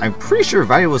reinforcements. I'm pretty sure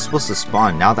Vita was supposed to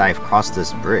spawn now that I've crossed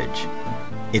this bridge.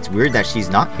 It's weird that she's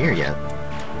not here yet.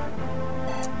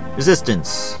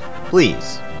 Resistance,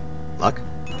 please. Luck?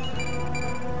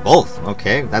 Both.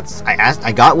 Okay,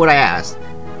 I got what I asked.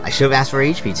 I should have asked for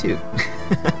HP too.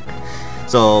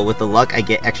 So with the luck, I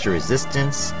get extra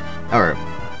resistance or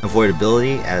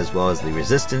avoidability as well as the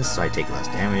resistance, so I take less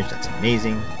damage. That's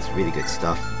amazing. It's really good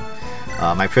stuff.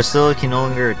 My Priscilla can no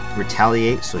longer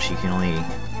retaliate, so she can only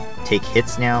take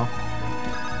hits now.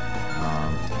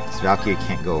 This Valkyrie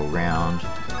can't go around.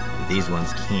 These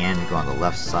ones can go on the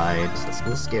left side, so that's a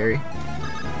little scary.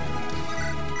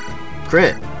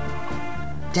 Crit!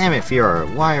 Damn it, Fiora,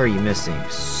 why are you missing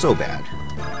so bad?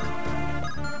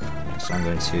 So I'm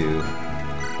going to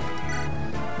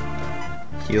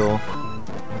heal,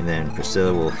 and then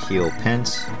Priscilla will heal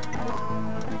Pent.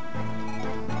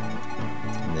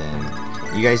 And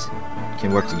then you guys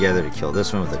can work together to kill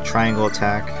this one with a triangle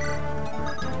attack.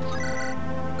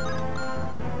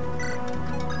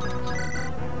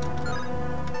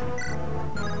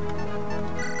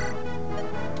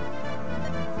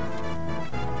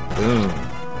 Boom.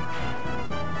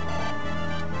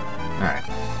 Alright.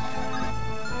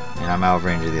 And I'm out of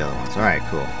range of the other ones. Alright,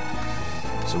 cool.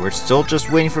 So we're still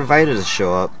just waiting for Vita to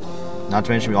show up. Not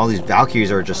to mention all these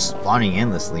Valkyries are just spawning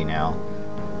endlessly now.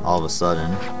 All of a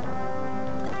sudden.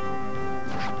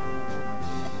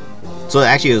 So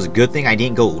actually it was a good thing I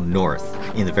didn't go north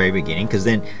in the very beginning, because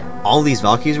then all these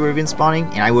Valkyries would have been spawning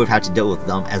and I would have had to deal with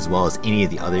them as well as any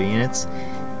of the other units.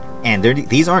 And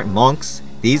these aren't monks,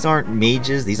 these aren't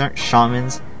mages, these aren't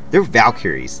shamans. They're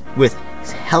Valkyries with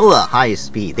hella high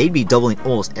speed. They'd be doubling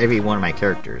almost every one of my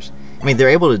characters. I mean, they're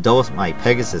able to double my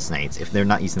Pegasus Knights if they're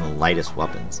not using the lightest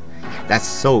weapons. That's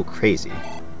so crazy.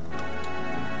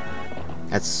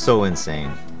 That's so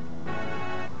insane.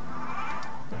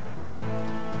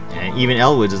 And even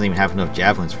Elwood doesn't even have enough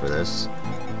javelins for this.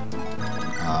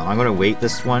 I'm going to wait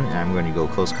this one, and I'm going to go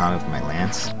close combat with my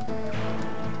lance.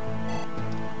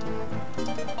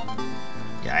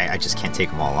 Yeah, I just can't take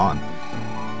them all on.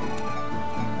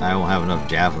 I won't have enough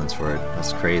javelins for it.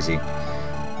 That's crazy.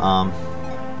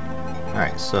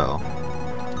 Alright, so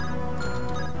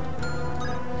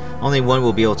only one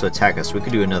will be able to attack us. We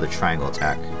could do another triangle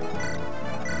attack.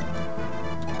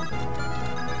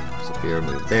 So Fear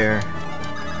move there.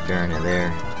 Baron in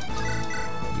there.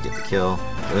 You get the kill.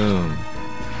 Boom.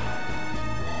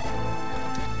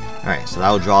 Alright, so that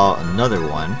will draw another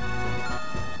one.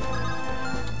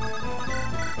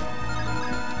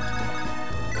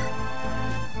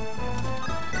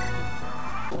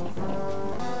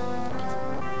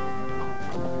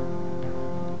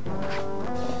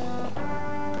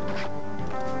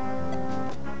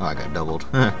 Oh, I got doubled.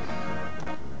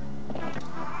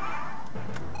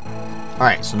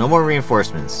 Alright, so no more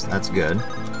reinforcements. That's good.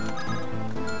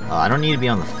 I don't need to be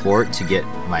on the fort to get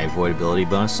my avoidability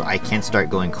bonus, so I can start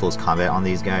going close combat on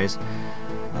these guys.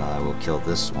 We'll kill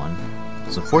this one.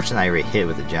 It's unfortunate I already hit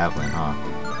with the javelin, huh?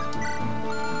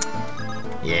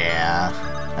 Yeah,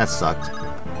 that sucked.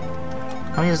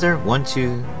 How many is there? 1,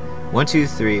 2,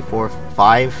 3, 4,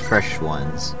 5 fresh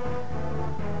ones.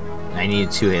 And I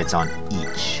needed 2 hits on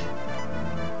each.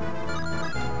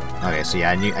 Okay, so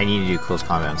yeah, I need to do close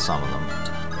combat on some of them.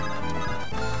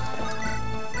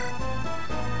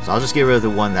 So I'll just get rid of the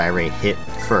one that I already hit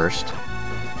first,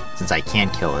 since I can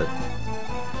kill it.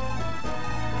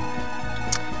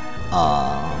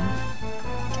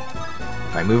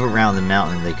 If I move around the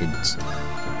mountain, they could...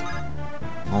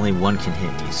 Only one can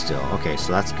hit me still. Okay,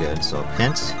 so that's good. So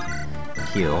Pent,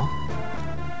 heal.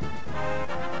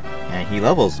 And he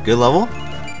levels. Good level.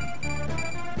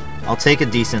 I'll take a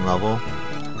decent level.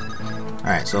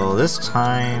 Alright, so this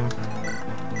time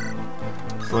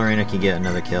Florina can get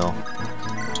another kill.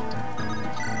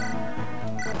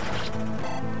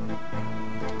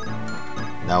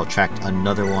 That will attract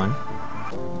another one.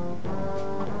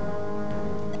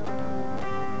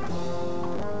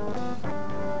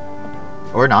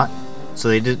 Or not. So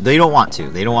they don't want to.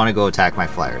 They don't want to go attack my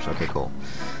flyers. Okay, cool.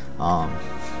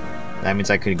 That means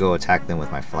I could go attack them with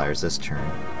my flyers this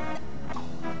turn.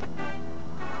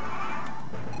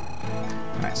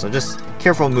 Alright, so just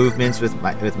careful movements with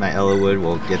my Elwood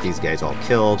will get these guys all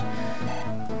killed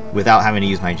without having to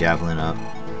use my javelin up.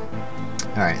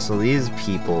 Alright, so these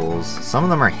peoples, some of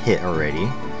them are hit already.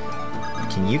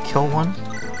 Can you kill one?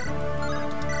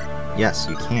 Yes,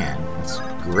 you can. That's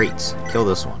great. Kill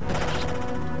this one.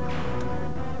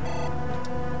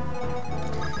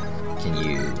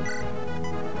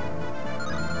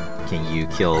 Can you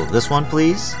kill this one,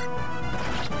 please?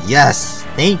 Yes!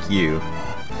 Thank you!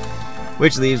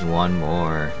 Which leaves one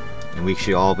more. And we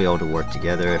should all be able to work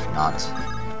together, if not.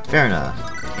 Fair enough.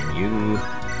 Can you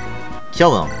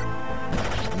kill him?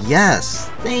 Yes!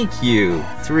 Thank you!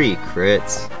 3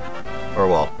 crits. Or,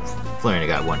 well, Florina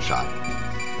got 1 shot.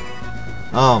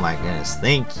 Oh my goodness.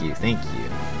 Thank you, thank you.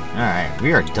 Alright,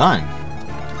 we are done.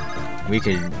 We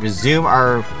can resume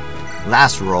our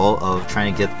last roll of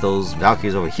trying to get those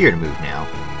Valkyries over here to move now.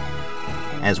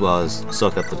 As well as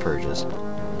soak up the purges.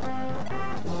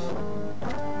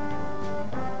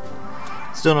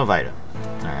 Still no Vita.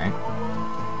 Alright.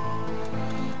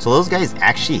 So those guys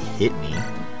actually hit me.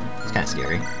 It's kind of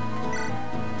scary.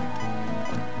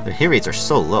 Their hit rates are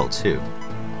so low, too.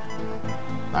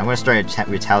 I'm going to start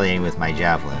retaliating with my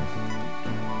javelin.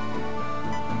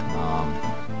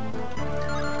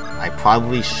 I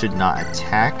probably should not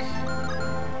attack,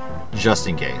 just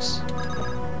in case.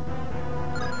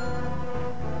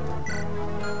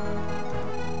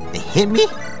 They hit me?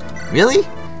 Really?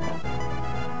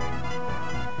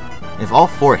 If all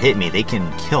 4 hit me, they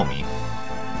can kill me.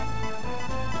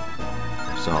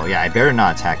 So yeah, I better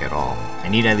not attack at all. I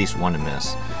need at least 1 to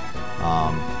miss.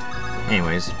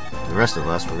 Anyways, the rest of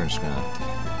us, we're just gonna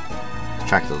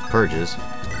track those purges.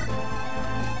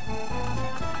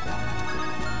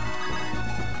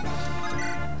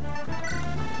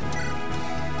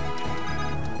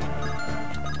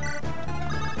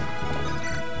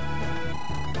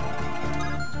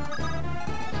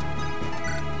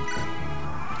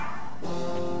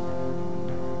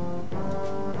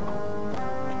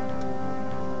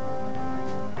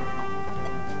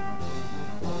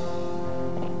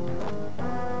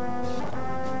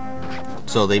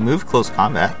 So they move close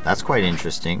combat. That's quite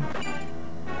interesting.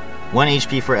 1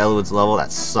 HP for Elwood's level. That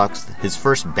sucks. His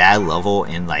first bad level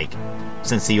in, like,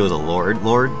 since he was a Lord.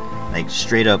 Like,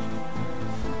 straight up,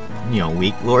 you know,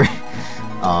 weak Lord.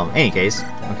 Any case,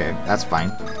 okay, that's fine.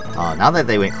 Now that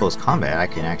they went close combat, I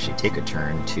can actually take a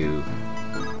turn to... You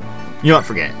know what,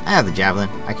 forget it. I have the Javelin.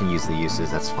 I can use the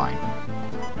uses. That's fine.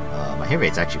 My hit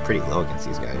rate's actually pretty low against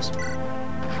these guys.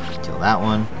 Kill that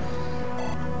one.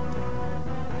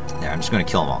 There, I'm just going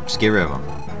to kill them all. Just get rid of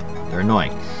them. They're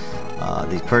annoying.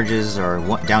 These purges are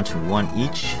down to 1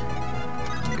 each.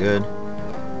 Good.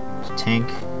 Just tank.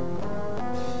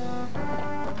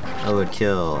 Elwood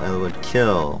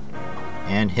kill.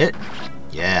 And hit.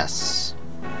 Yes.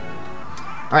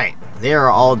 Alright, they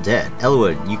are all dead.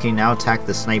 Elwood, you can now attack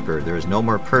the sniper. There is no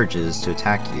more purges to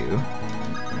attack you.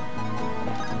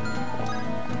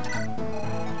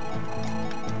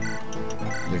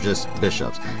 They're just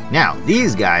bishops. Now,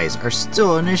 these guys are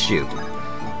still an issue.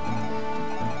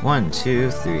 1, 2,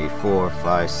 3, 4,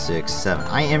 5, 6, 7.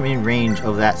 I am in range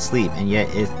of that sleep, and yet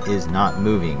it is not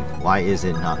moving. Why is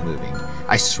it not moving?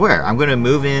 I swear, I'm going to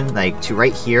move in like to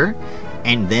right here,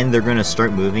 and then they're going to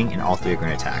start moving, and all 3 are going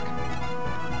to attack.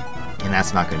 And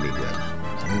that's not going to be good. So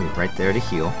I'm going to move right there to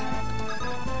heal.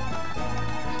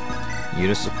 You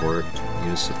to support.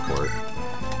 You to support.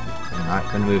 I'm not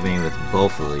going to move in with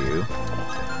both of you.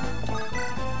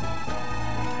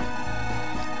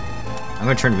 I'm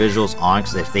going to turn visuals on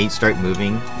because if they start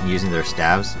moving and using their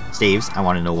staves, I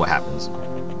want to know what happens.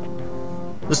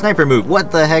 The sniper moved.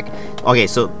 What the heck? Okay,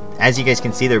 so as you guys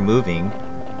can see, they're moving,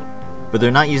 but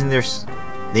they're not using their...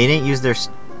 They didn't use their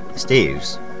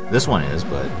staves. This one is,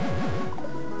 but...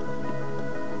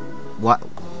 What?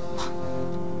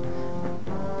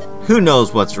 Who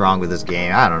knows what's wrong with this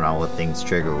game? I don't know what things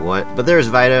trigger what. But there's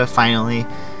Vita, finally.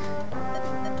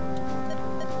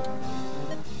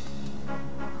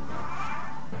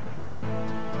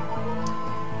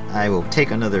 I will take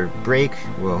another break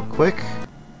real quick.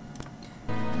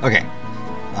 Okay,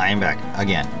 I am back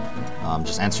again.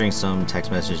 Just answering some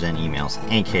text messages and emails. In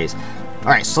any case,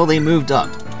 alright, so they moved up.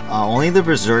 Only the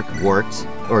Berserk worked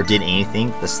or did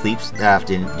anything. The sleep staff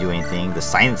didn't do anything. The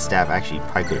silent staff actually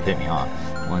probably could have hit me off.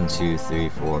 1, 2, 3,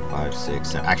 4, 5, 6,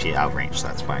 7. Actually, out of range, so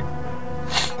that's fine.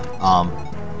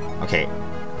 Okay.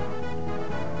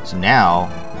 So now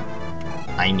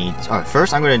I need.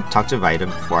 First, I'm going to talk to Vita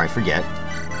before I forget.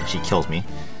 She kills me.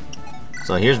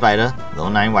 So here's Vita,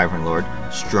 level 9 Wyvern Lord,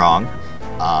 strong.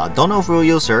 Don't know if we'll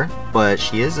use her, but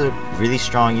she is a really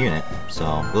strong unit,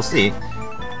 so we'll see.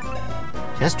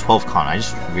 She has 12 con. I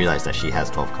just realized that she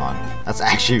has 12 con. That's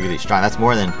actually really strong. That's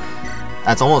more than...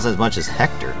 That's almost as much as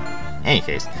Hector. In any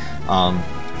case,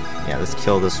 yeah, let's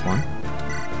kill this one.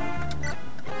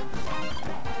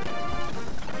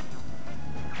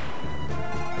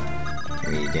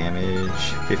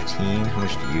 Damage 15. How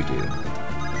much do you do?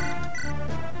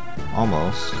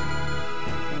 Almost.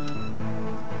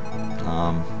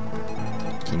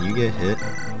 Can you get hit?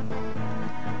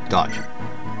 Dodge.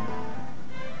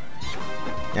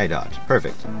 Yeah, I dodged.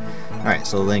 Perfect. Alright,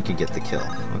 so Link can get the kill.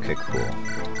 Okay, cool.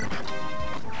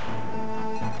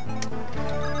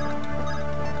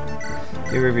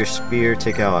 Get rid of your spear,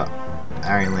 take out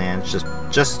Iron Lance,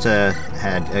 just to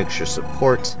add extra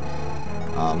support.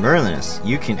 Merlinus,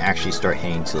 you can actually start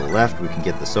heading to the left. We can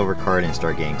get the silver card and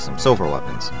start getting some silver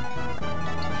weapons.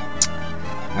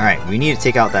 Alright, we need to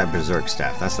take out that Berserk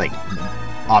staff. That's like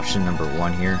option number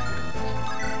 1 here.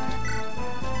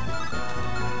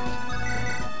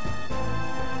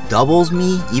 Doubles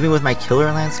me, even with my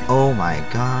killer lance? Oh my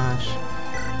gosh.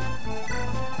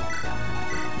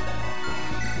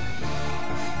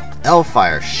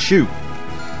 Elfire, shoot!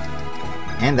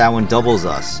 And that one doubles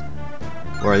us.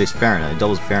 Or at least Farina. It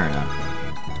doubles Farina.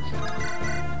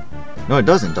 No, it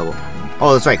doesn't double.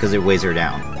 Oh, that's right, because it weighs her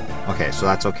down. Okay, so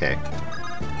that's okay.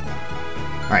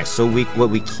 Alright, so what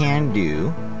we can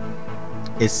do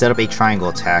is set up a triangle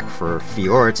attack for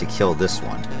Fiora to kill this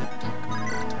one.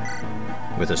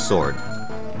 With a sword.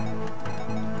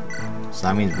 So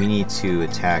that means we need to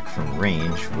attack from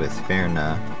range with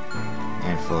Farina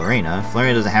and Florina.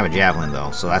 Florina doesn't have a javelin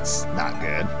though, so that's not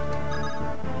good.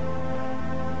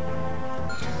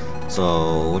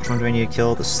 So, which one do I need to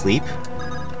kill? The sleep?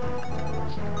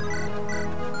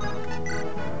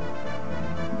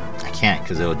 can't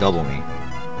because it'll double me.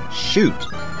 Shoot!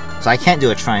 So I can't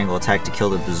do a triangle attack to kill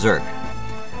the Berserk.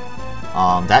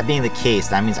 That being the case,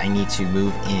 that means I need to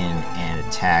move in and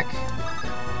attack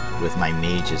with my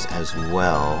mages as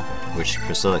well, which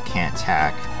Priscilla can't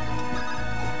attack.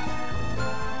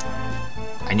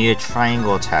 I need a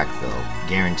triangle attack though,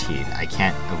 guaranteed. I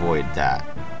can't avoid that.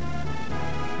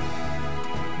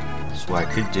 So what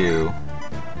I could do...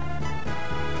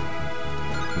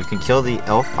 We can kill the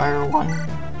Elfire one?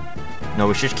 No,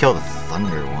 we should kill the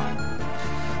Thunder one.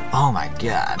 Oh my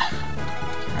god.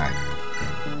 Alright.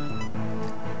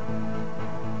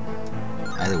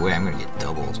 Either way, I'm gonna get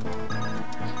doubled.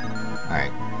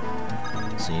 Alright.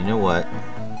 So you know what?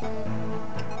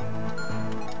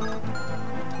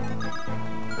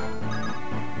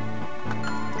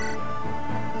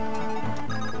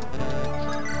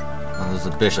 Oh, there's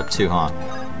a bishop too, huh?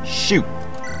 Shoot!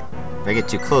 If I get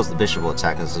too close, the bishop will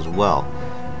attack us as well.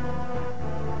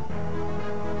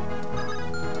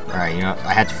 Alright, you know,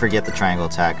 I had to forget the triangle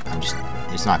attack.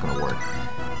 It's not gonna work.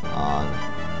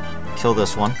 Kill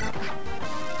this one.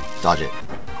 Dodge it.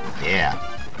 Yeah.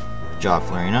 Good job,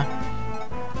 Florina.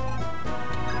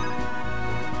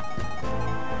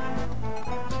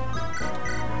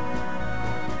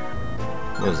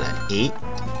 What was that? 8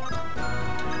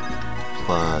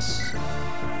 plus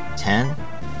 10?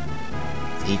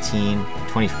 18,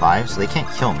 25, so they can't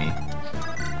kill me.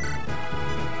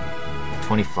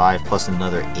 25 plus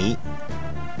another 8.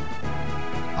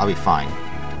 I'll be fine.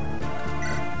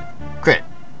 Crit.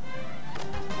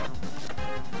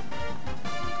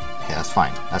 Okay, that's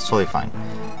fine. That's totally fine.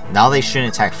 Now they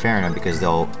shouldn't attack Farina because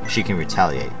she can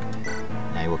retaliate.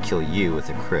 And I will kill you with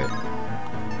a crit.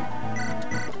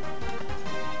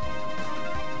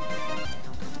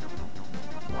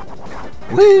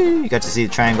 Woo! You got to see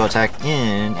the triangle attack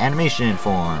in animation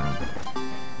form.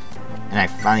 And I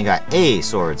finally got A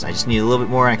swords. I just need a little bit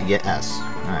more and I can get S.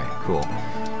 Alright, cool.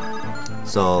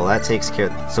 So that takes care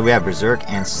of... So we have Berserk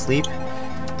and Sleep.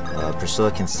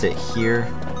 Priscilla can sit here.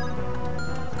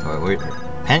 Wait,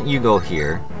 Pent, you go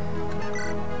here.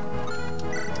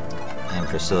 And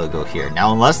Priscilla go here.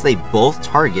 Now, unless they both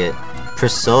target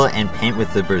Priscilla and Pent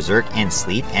with the Berserk and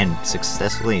Sleep and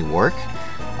successfully work,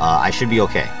 I should be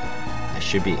okay. I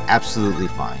should be absolutely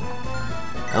fine.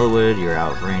 Elwood, you're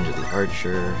out of range of the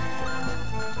archer.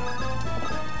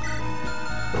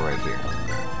 Go right here.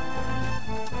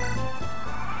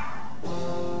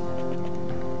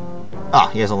 Ah,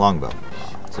 he has a longbow.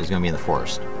 So he's gonna be in the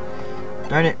forest.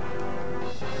 Darn it.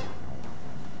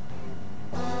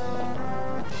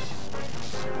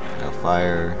 No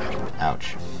fire.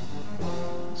 Ouch.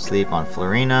 Sleep on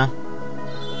Florina.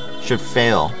 Should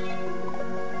fail.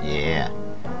 Yeah.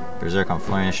 Berserk on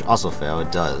Florina should also fail.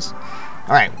 It does.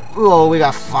 Alright. Whoa, we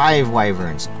got 5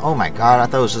 wyverns. Oh my god, I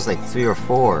thought it was just like 3 or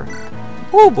 4.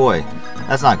 Oh boy.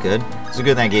 That's not good. It's a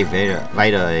good thing I gave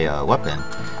Vita a weapon.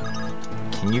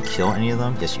 Can you kill any of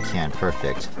them? Yes, you can.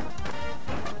 Perfect.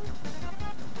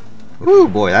 Ooh,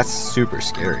 boy, that's super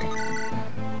scary.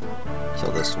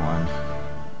 Kill this one.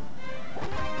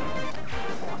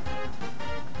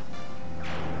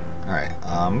 Alright,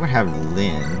 I'm gonna have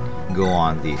Lynn go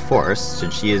on the forest,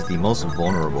 since she is the most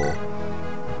vulnerable.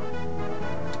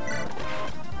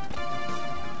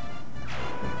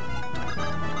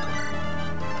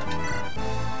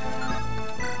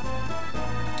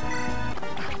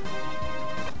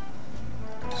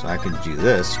 So I can do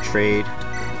this, trade,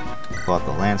 pull out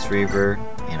the Lance Reaver,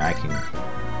 and I can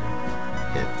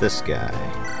hit this guy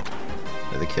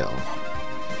for the kill.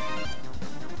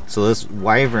 So this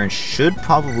wyvern should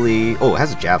probably... Oh, it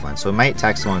has a javelin, so it might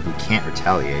attack someone who can't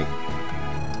retaliate.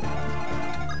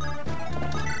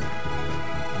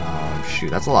 Shoot,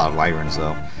 that's a lot of wyverns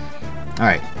though.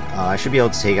 Alright, I should be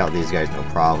able to take out these guys no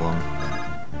problem.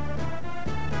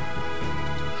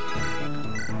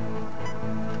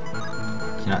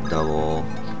 Cannot double.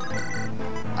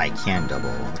 I can double.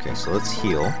 Okay, so let's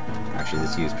heal. Actually,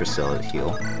 let's use Priscilla to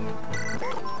heal.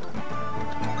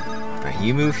 Alright,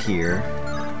 you move here.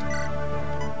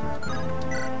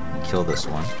 And kill this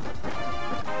one.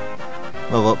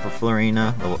 Level up for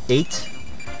Florina. Level 8.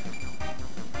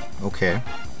 Okay.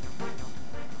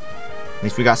 At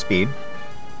least we got speed.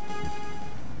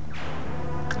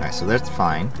 Alright, so that's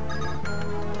fine.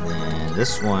 Then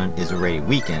this one is already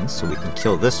weakened, so we can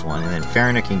kill this one. And then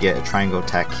Farina can get a triangle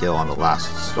attack kill on the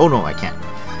last... Oh no, I can't.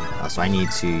 So I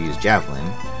need to use Javelin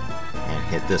and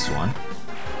hit this one.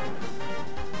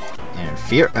 And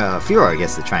Fiora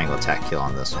gets the triangle attack kill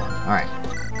on this one. Alright.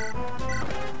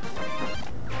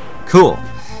 Cool.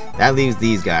 That leaves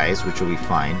these guys, which will be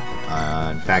fine.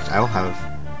 In fact, I'll have...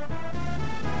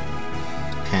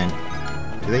 Pen.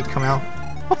 Do they come out?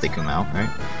 Hope they come out, right?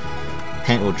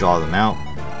 Pent will draw them out.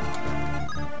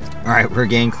 Alright, we're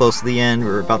getting close to the end.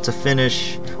 We're about to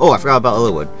finish. Oh, I forgot about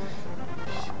Lloyd.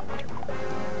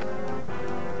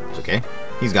 It's okay.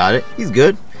 He's got it. He's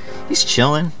good. He's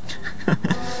chilling.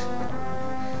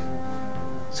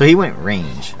 So he went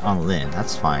range on Lynn.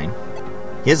 That's fine.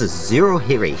 He has a 0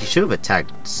 hit rate. He should have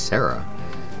attacked Sarah.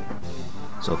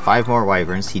 So 5 more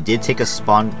wyverns. He did take a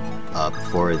spawn up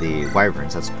for the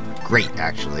wyverns. That's great,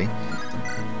 actually.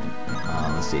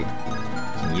 Let's see.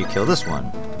 Can you kill this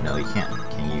one? No, you can't.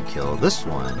 Can you kill this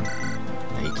one?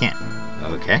 No, you can't.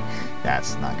 Okay,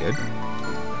 that's not good.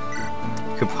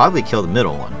 Could probably kill the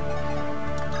middle one.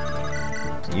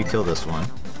 Can you kill this one?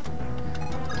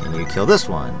 Can you kill this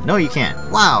one? No, you can't.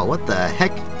 Wow, what the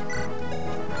heck?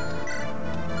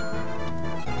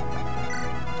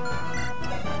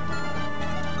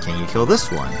 Can you kill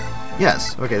this one?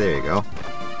 Yes. Okay, there you go.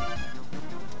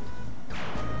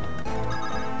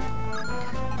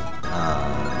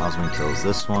 Osmond kills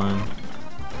this one.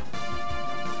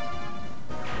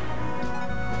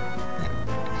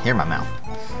 Hair in my mouth.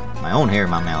 My own hair in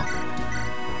my mouth.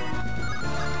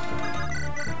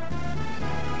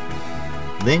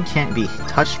 Lynn can't be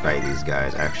touched by these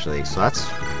guys, actually, so that's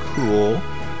cool.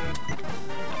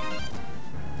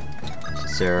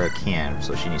 Sarah can,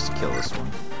 so she needs to kill this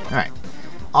one. Alright,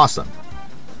 awesome.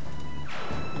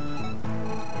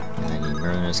 And then you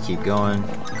murderers keep going.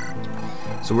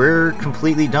 So we're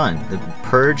completely done. The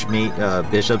purge made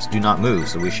bishops do not move,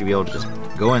 so we should be able to just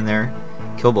go in there,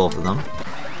 kill both of them.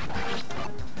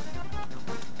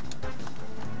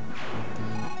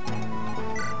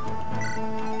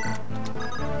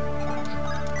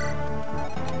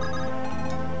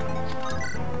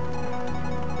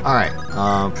 Alright,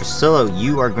 Priscilla,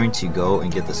 you are going to go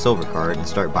and get the silver card and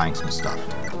start buying some stuff.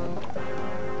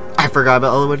 I forgot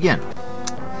about Lloyd again.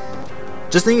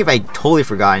 Just think if I totally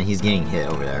forgot and he's getting hit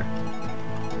over there.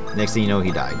 Next thing you know,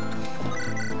 he died.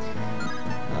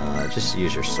 Just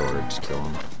use your sword to kill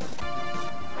him.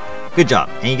 Good job,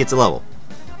 and he gets a level.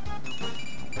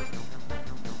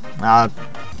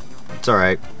 It's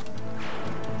alright.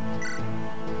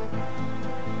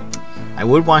 I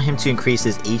would want him to increase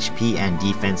his HP and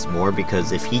defense more,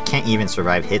 because if he can't even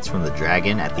survive hits from the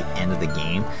dragon at the end of the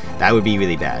game, that would be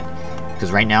really bad.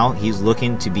 Because right now, he's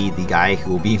looking to be the guy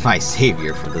who will be my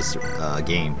savior for this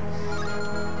game.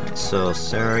 Right, so,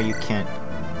 Sarah, you can't...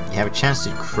 You have a chance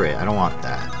to crit. I don't want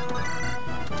that.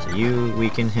 So you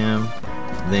weaken him,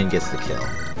 then gets the kill.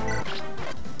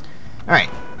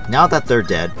 Alright, now that they're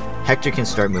dead, Hector can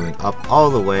start moving up all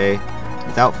the way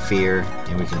without fear,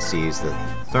 and we can seize the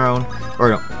throne. Or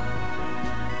no.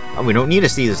 Oh, we don't need to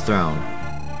seize his throne.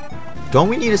 Don't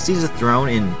we need to seize the throne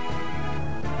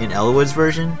in Elwood's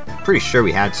version? Pretty sure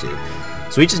we had to.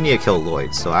 So we just need to kill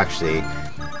Lloyd. So actually,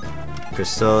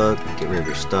 Priscilla, get rid of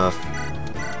your stuff.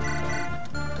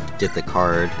 Get the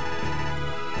card.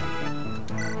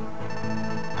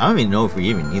 I don't even know if we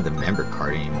even need the member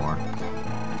card anymore.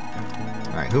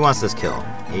 Alright, who wants this kill?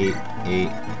 8.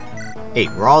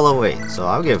 We're all the way. So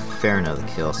I'll give Farina the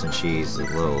kill since she's a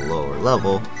little lower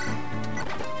level.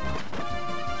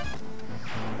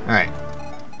 Alright.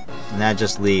 And that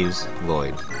just leaves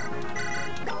Lloyd.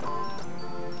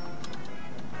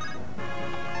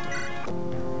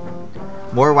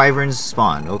 More wyverns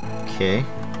spawn. Okay.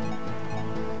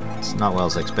 It's not what I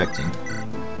was expecting.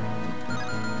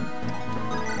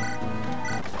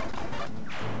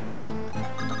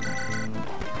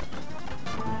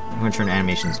 I'm going to turn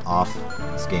animations off.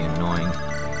 It's getting annoying.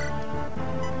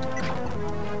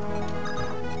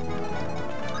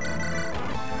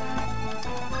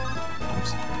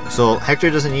 So Hector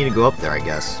doesn't need to go up there, I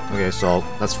guess. Okay, so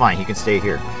that's fine. He can stay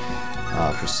here.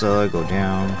 Priscilla, go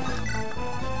down.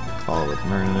 Follow with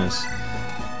Myrnus.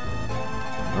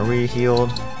 Are we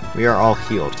healed? We are all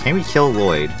healed. Can we kill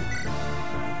Lloyd?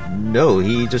 No,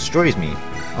 he destroys me.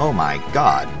 Oh my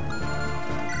god.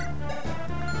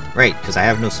 Right, because I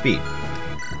have no speed.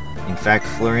 In fact,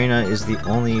 Florina is the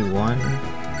only one...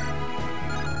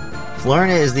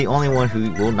 Florina is the only one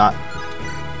who will not...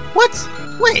 What?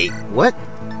 Wait, what?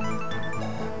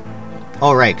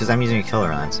 Oh right, because I'm using a killer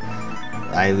lance.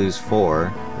 I lose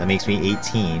 4. That makes me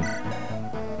 18.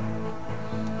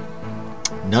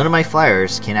 None of my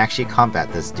flyers can actually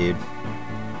combat this dude.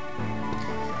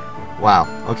 Wow.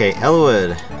 Okay,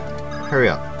 Elwood. Hurry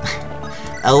up.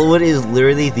 Elwood is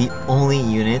literally the only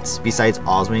unit besides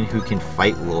Osmond who can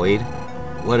fight Lloyd.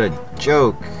 What a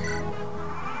joke.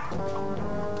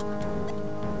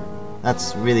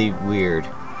 That's really weird.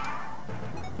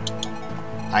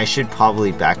 I should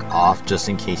probably back off just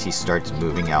in case he starts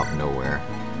moving out nowhere.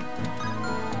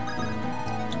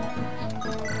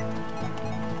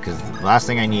 The last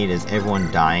thing I need is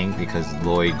everyone dying because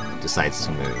Lloyd decides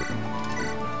to move.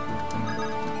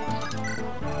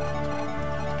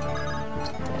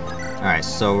 Alright,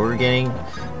 so we're getting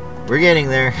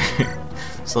there.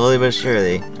 Slowly but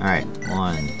surely. Alright,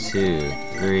 1, 2,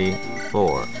 3,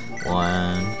 4.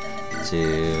 1,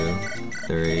 2,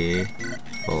 3,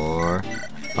 4,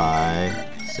 5,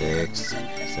 6,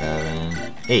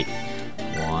 7, 8.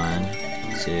 1,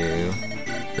 2,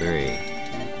 3.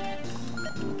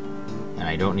 And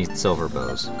I don't need silver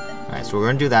bows. Alright, so we're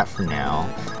gonna do that for now.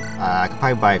 I could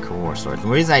probably buy a couple more swords. The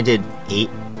reason I did 8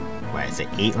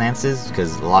 lances,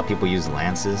 because a lot of people use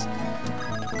lances.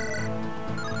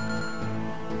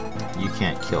 You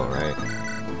can't kill, right?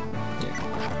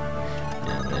 Yeah.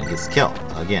 And then it gets killed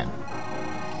again.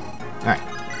 Alright.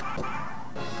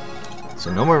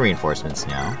 So no more reinforcements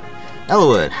now.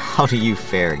 Elwood, how do you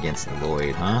fare against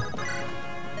Lloyd, huh?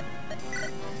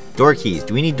 Door keys.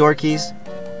 Do we need door keys?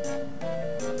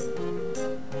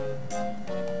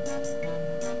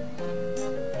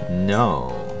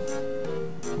 No.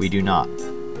 We do not.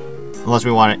 Unless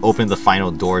we want to open the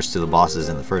final doors to the bosses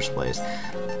in the first place.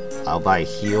 I'll buy a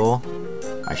heal.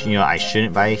 Actually, you know, I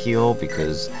shouldn't buy a heal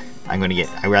because I'd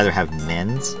rather have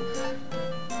men's.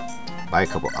 Buy a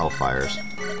couple Hellfires.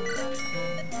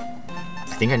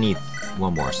 I think I need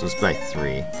one more, so let's buy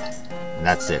 3. And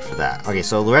that's it for that. Okay,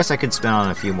 so the rest I could spend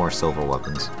on a few more silver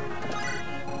weapons.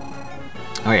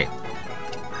 Okay.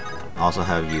 Also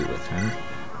have you with him.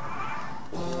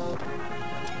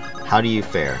 How do you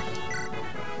fare?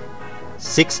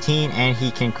 16 and he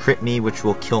can crit me, which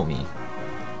will kill me.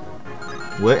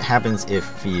 What happens if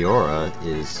Fiora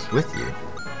is with you?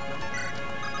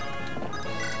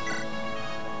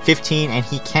 15 and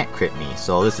he can't crit me,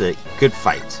 so this is a good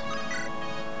fight.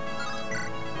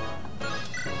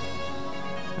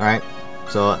 Alright,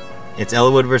 so it's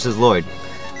Elwood versus Lloyd.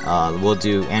 We'll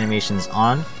do animations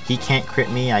on. He can't crit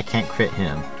me, I can't crit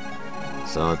him.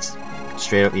 So it's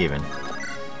straight up even.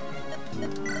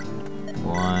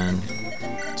 1,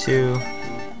 2, 1,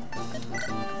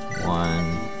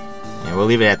 and we'll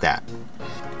leave it at that.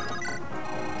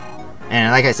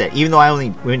 And like I said, even though I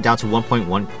only went down to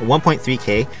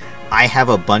 1.3k, I have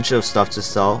a bunch of stuff to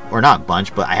sell, or not a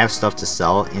bunch, but I have stuff to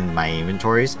sell in my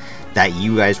inventories that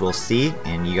you guys will see,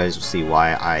 and you guys will see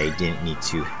why I didn't need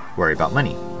to worry about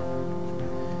money.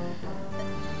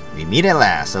 We meet at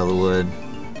last, Elwood.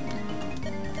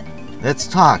 Let's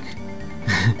talk.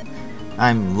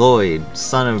 I'm Lloyd,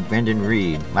 son of Brendan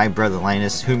Reed. My brother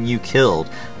Linus, whom you killed,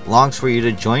 longs for you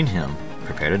to join him.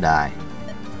 Prepare to die.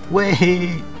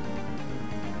 Wait!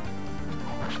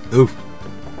 Oof.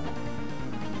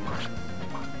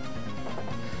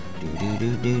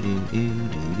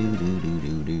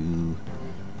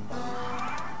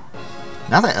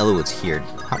 Now that Elwood's here,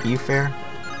 how do you fare?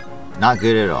 Not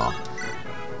good at all.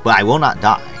 But I will not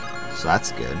die, so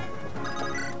that's good.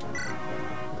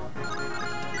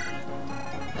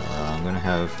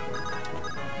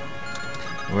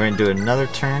 We're gonna do another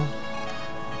turn.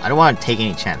 I don't want to take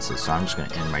any chances, so I'm just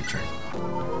gonna end my turn.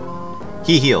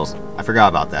 He heals. I forgot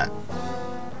about that.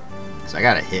 So I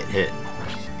gotta hit. Hit.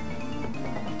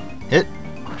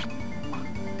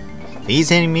 If he's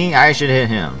hitting me, I should hit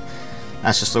him.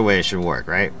 That's just the way it should work,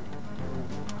 right?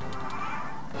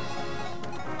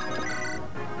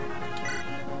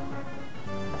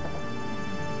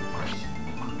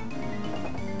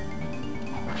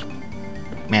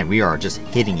 Man, we are just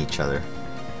hitting each other.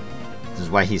 This is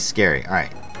why he's scary.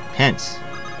 Alright. Hence.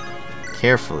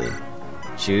 Carefully.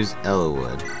 Choose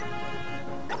Elwood.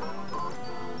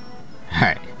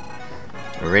 Alright.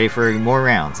 We're ready for more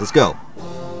rounds. Let's go.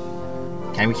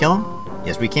 Can we kill him?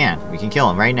 Yes, we can. We can kill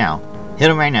him right now. Hit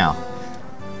him right now.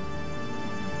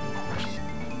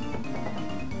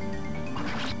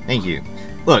 Thank you.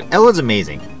 Look, Elwood's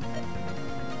amazing.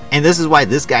 And this is why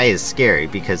this guy is scary,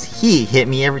 because he hit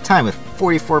me every time with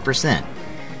 44%.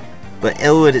 But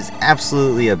Elwood is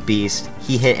absolutely a beast.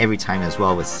 He hit every time as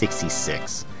well with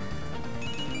 66.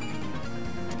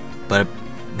 But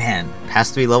man,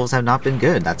 past 3 levels have not been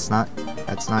good. That's not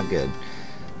good.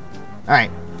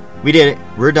 Alright, we did it.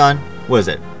 We're done. What is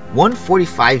it?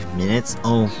 145 minutes?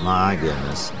 Oh my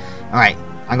goodness. Alright,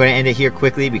 I'm going to end it here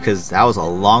quickly because that was a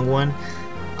long one.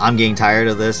 I'm getting tired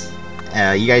of this.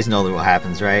 You guys know what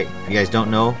happens, right? If you guys don't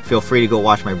know, feel free to go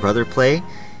watch my brother play.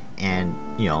 And,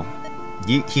 you know,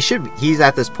 he's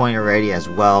at this point already as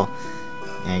well.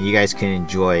 And you guys can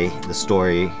enjoy the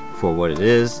story for what it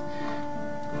is.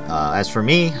 As for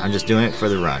me, I'm just doing it for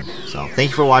the run. So,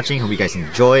 thank you for watching. Hope you guys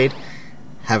enjoyed.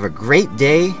 Have a great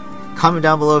day. Comment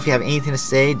down below if you have anything to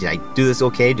say. Did I do this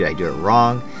okay? Did I do it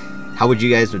wrong? How would you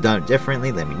guys have done it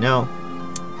differently? Let me know.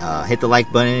 hit the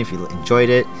like button if you enjoyed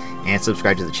it, and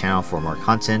subscribe to the channel for more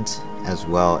content, as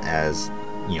well as,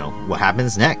 you know, what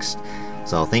happens next.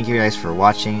 So thank you guys for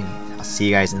watching. I'll see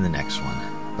you guys in the next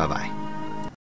one. Bye bye.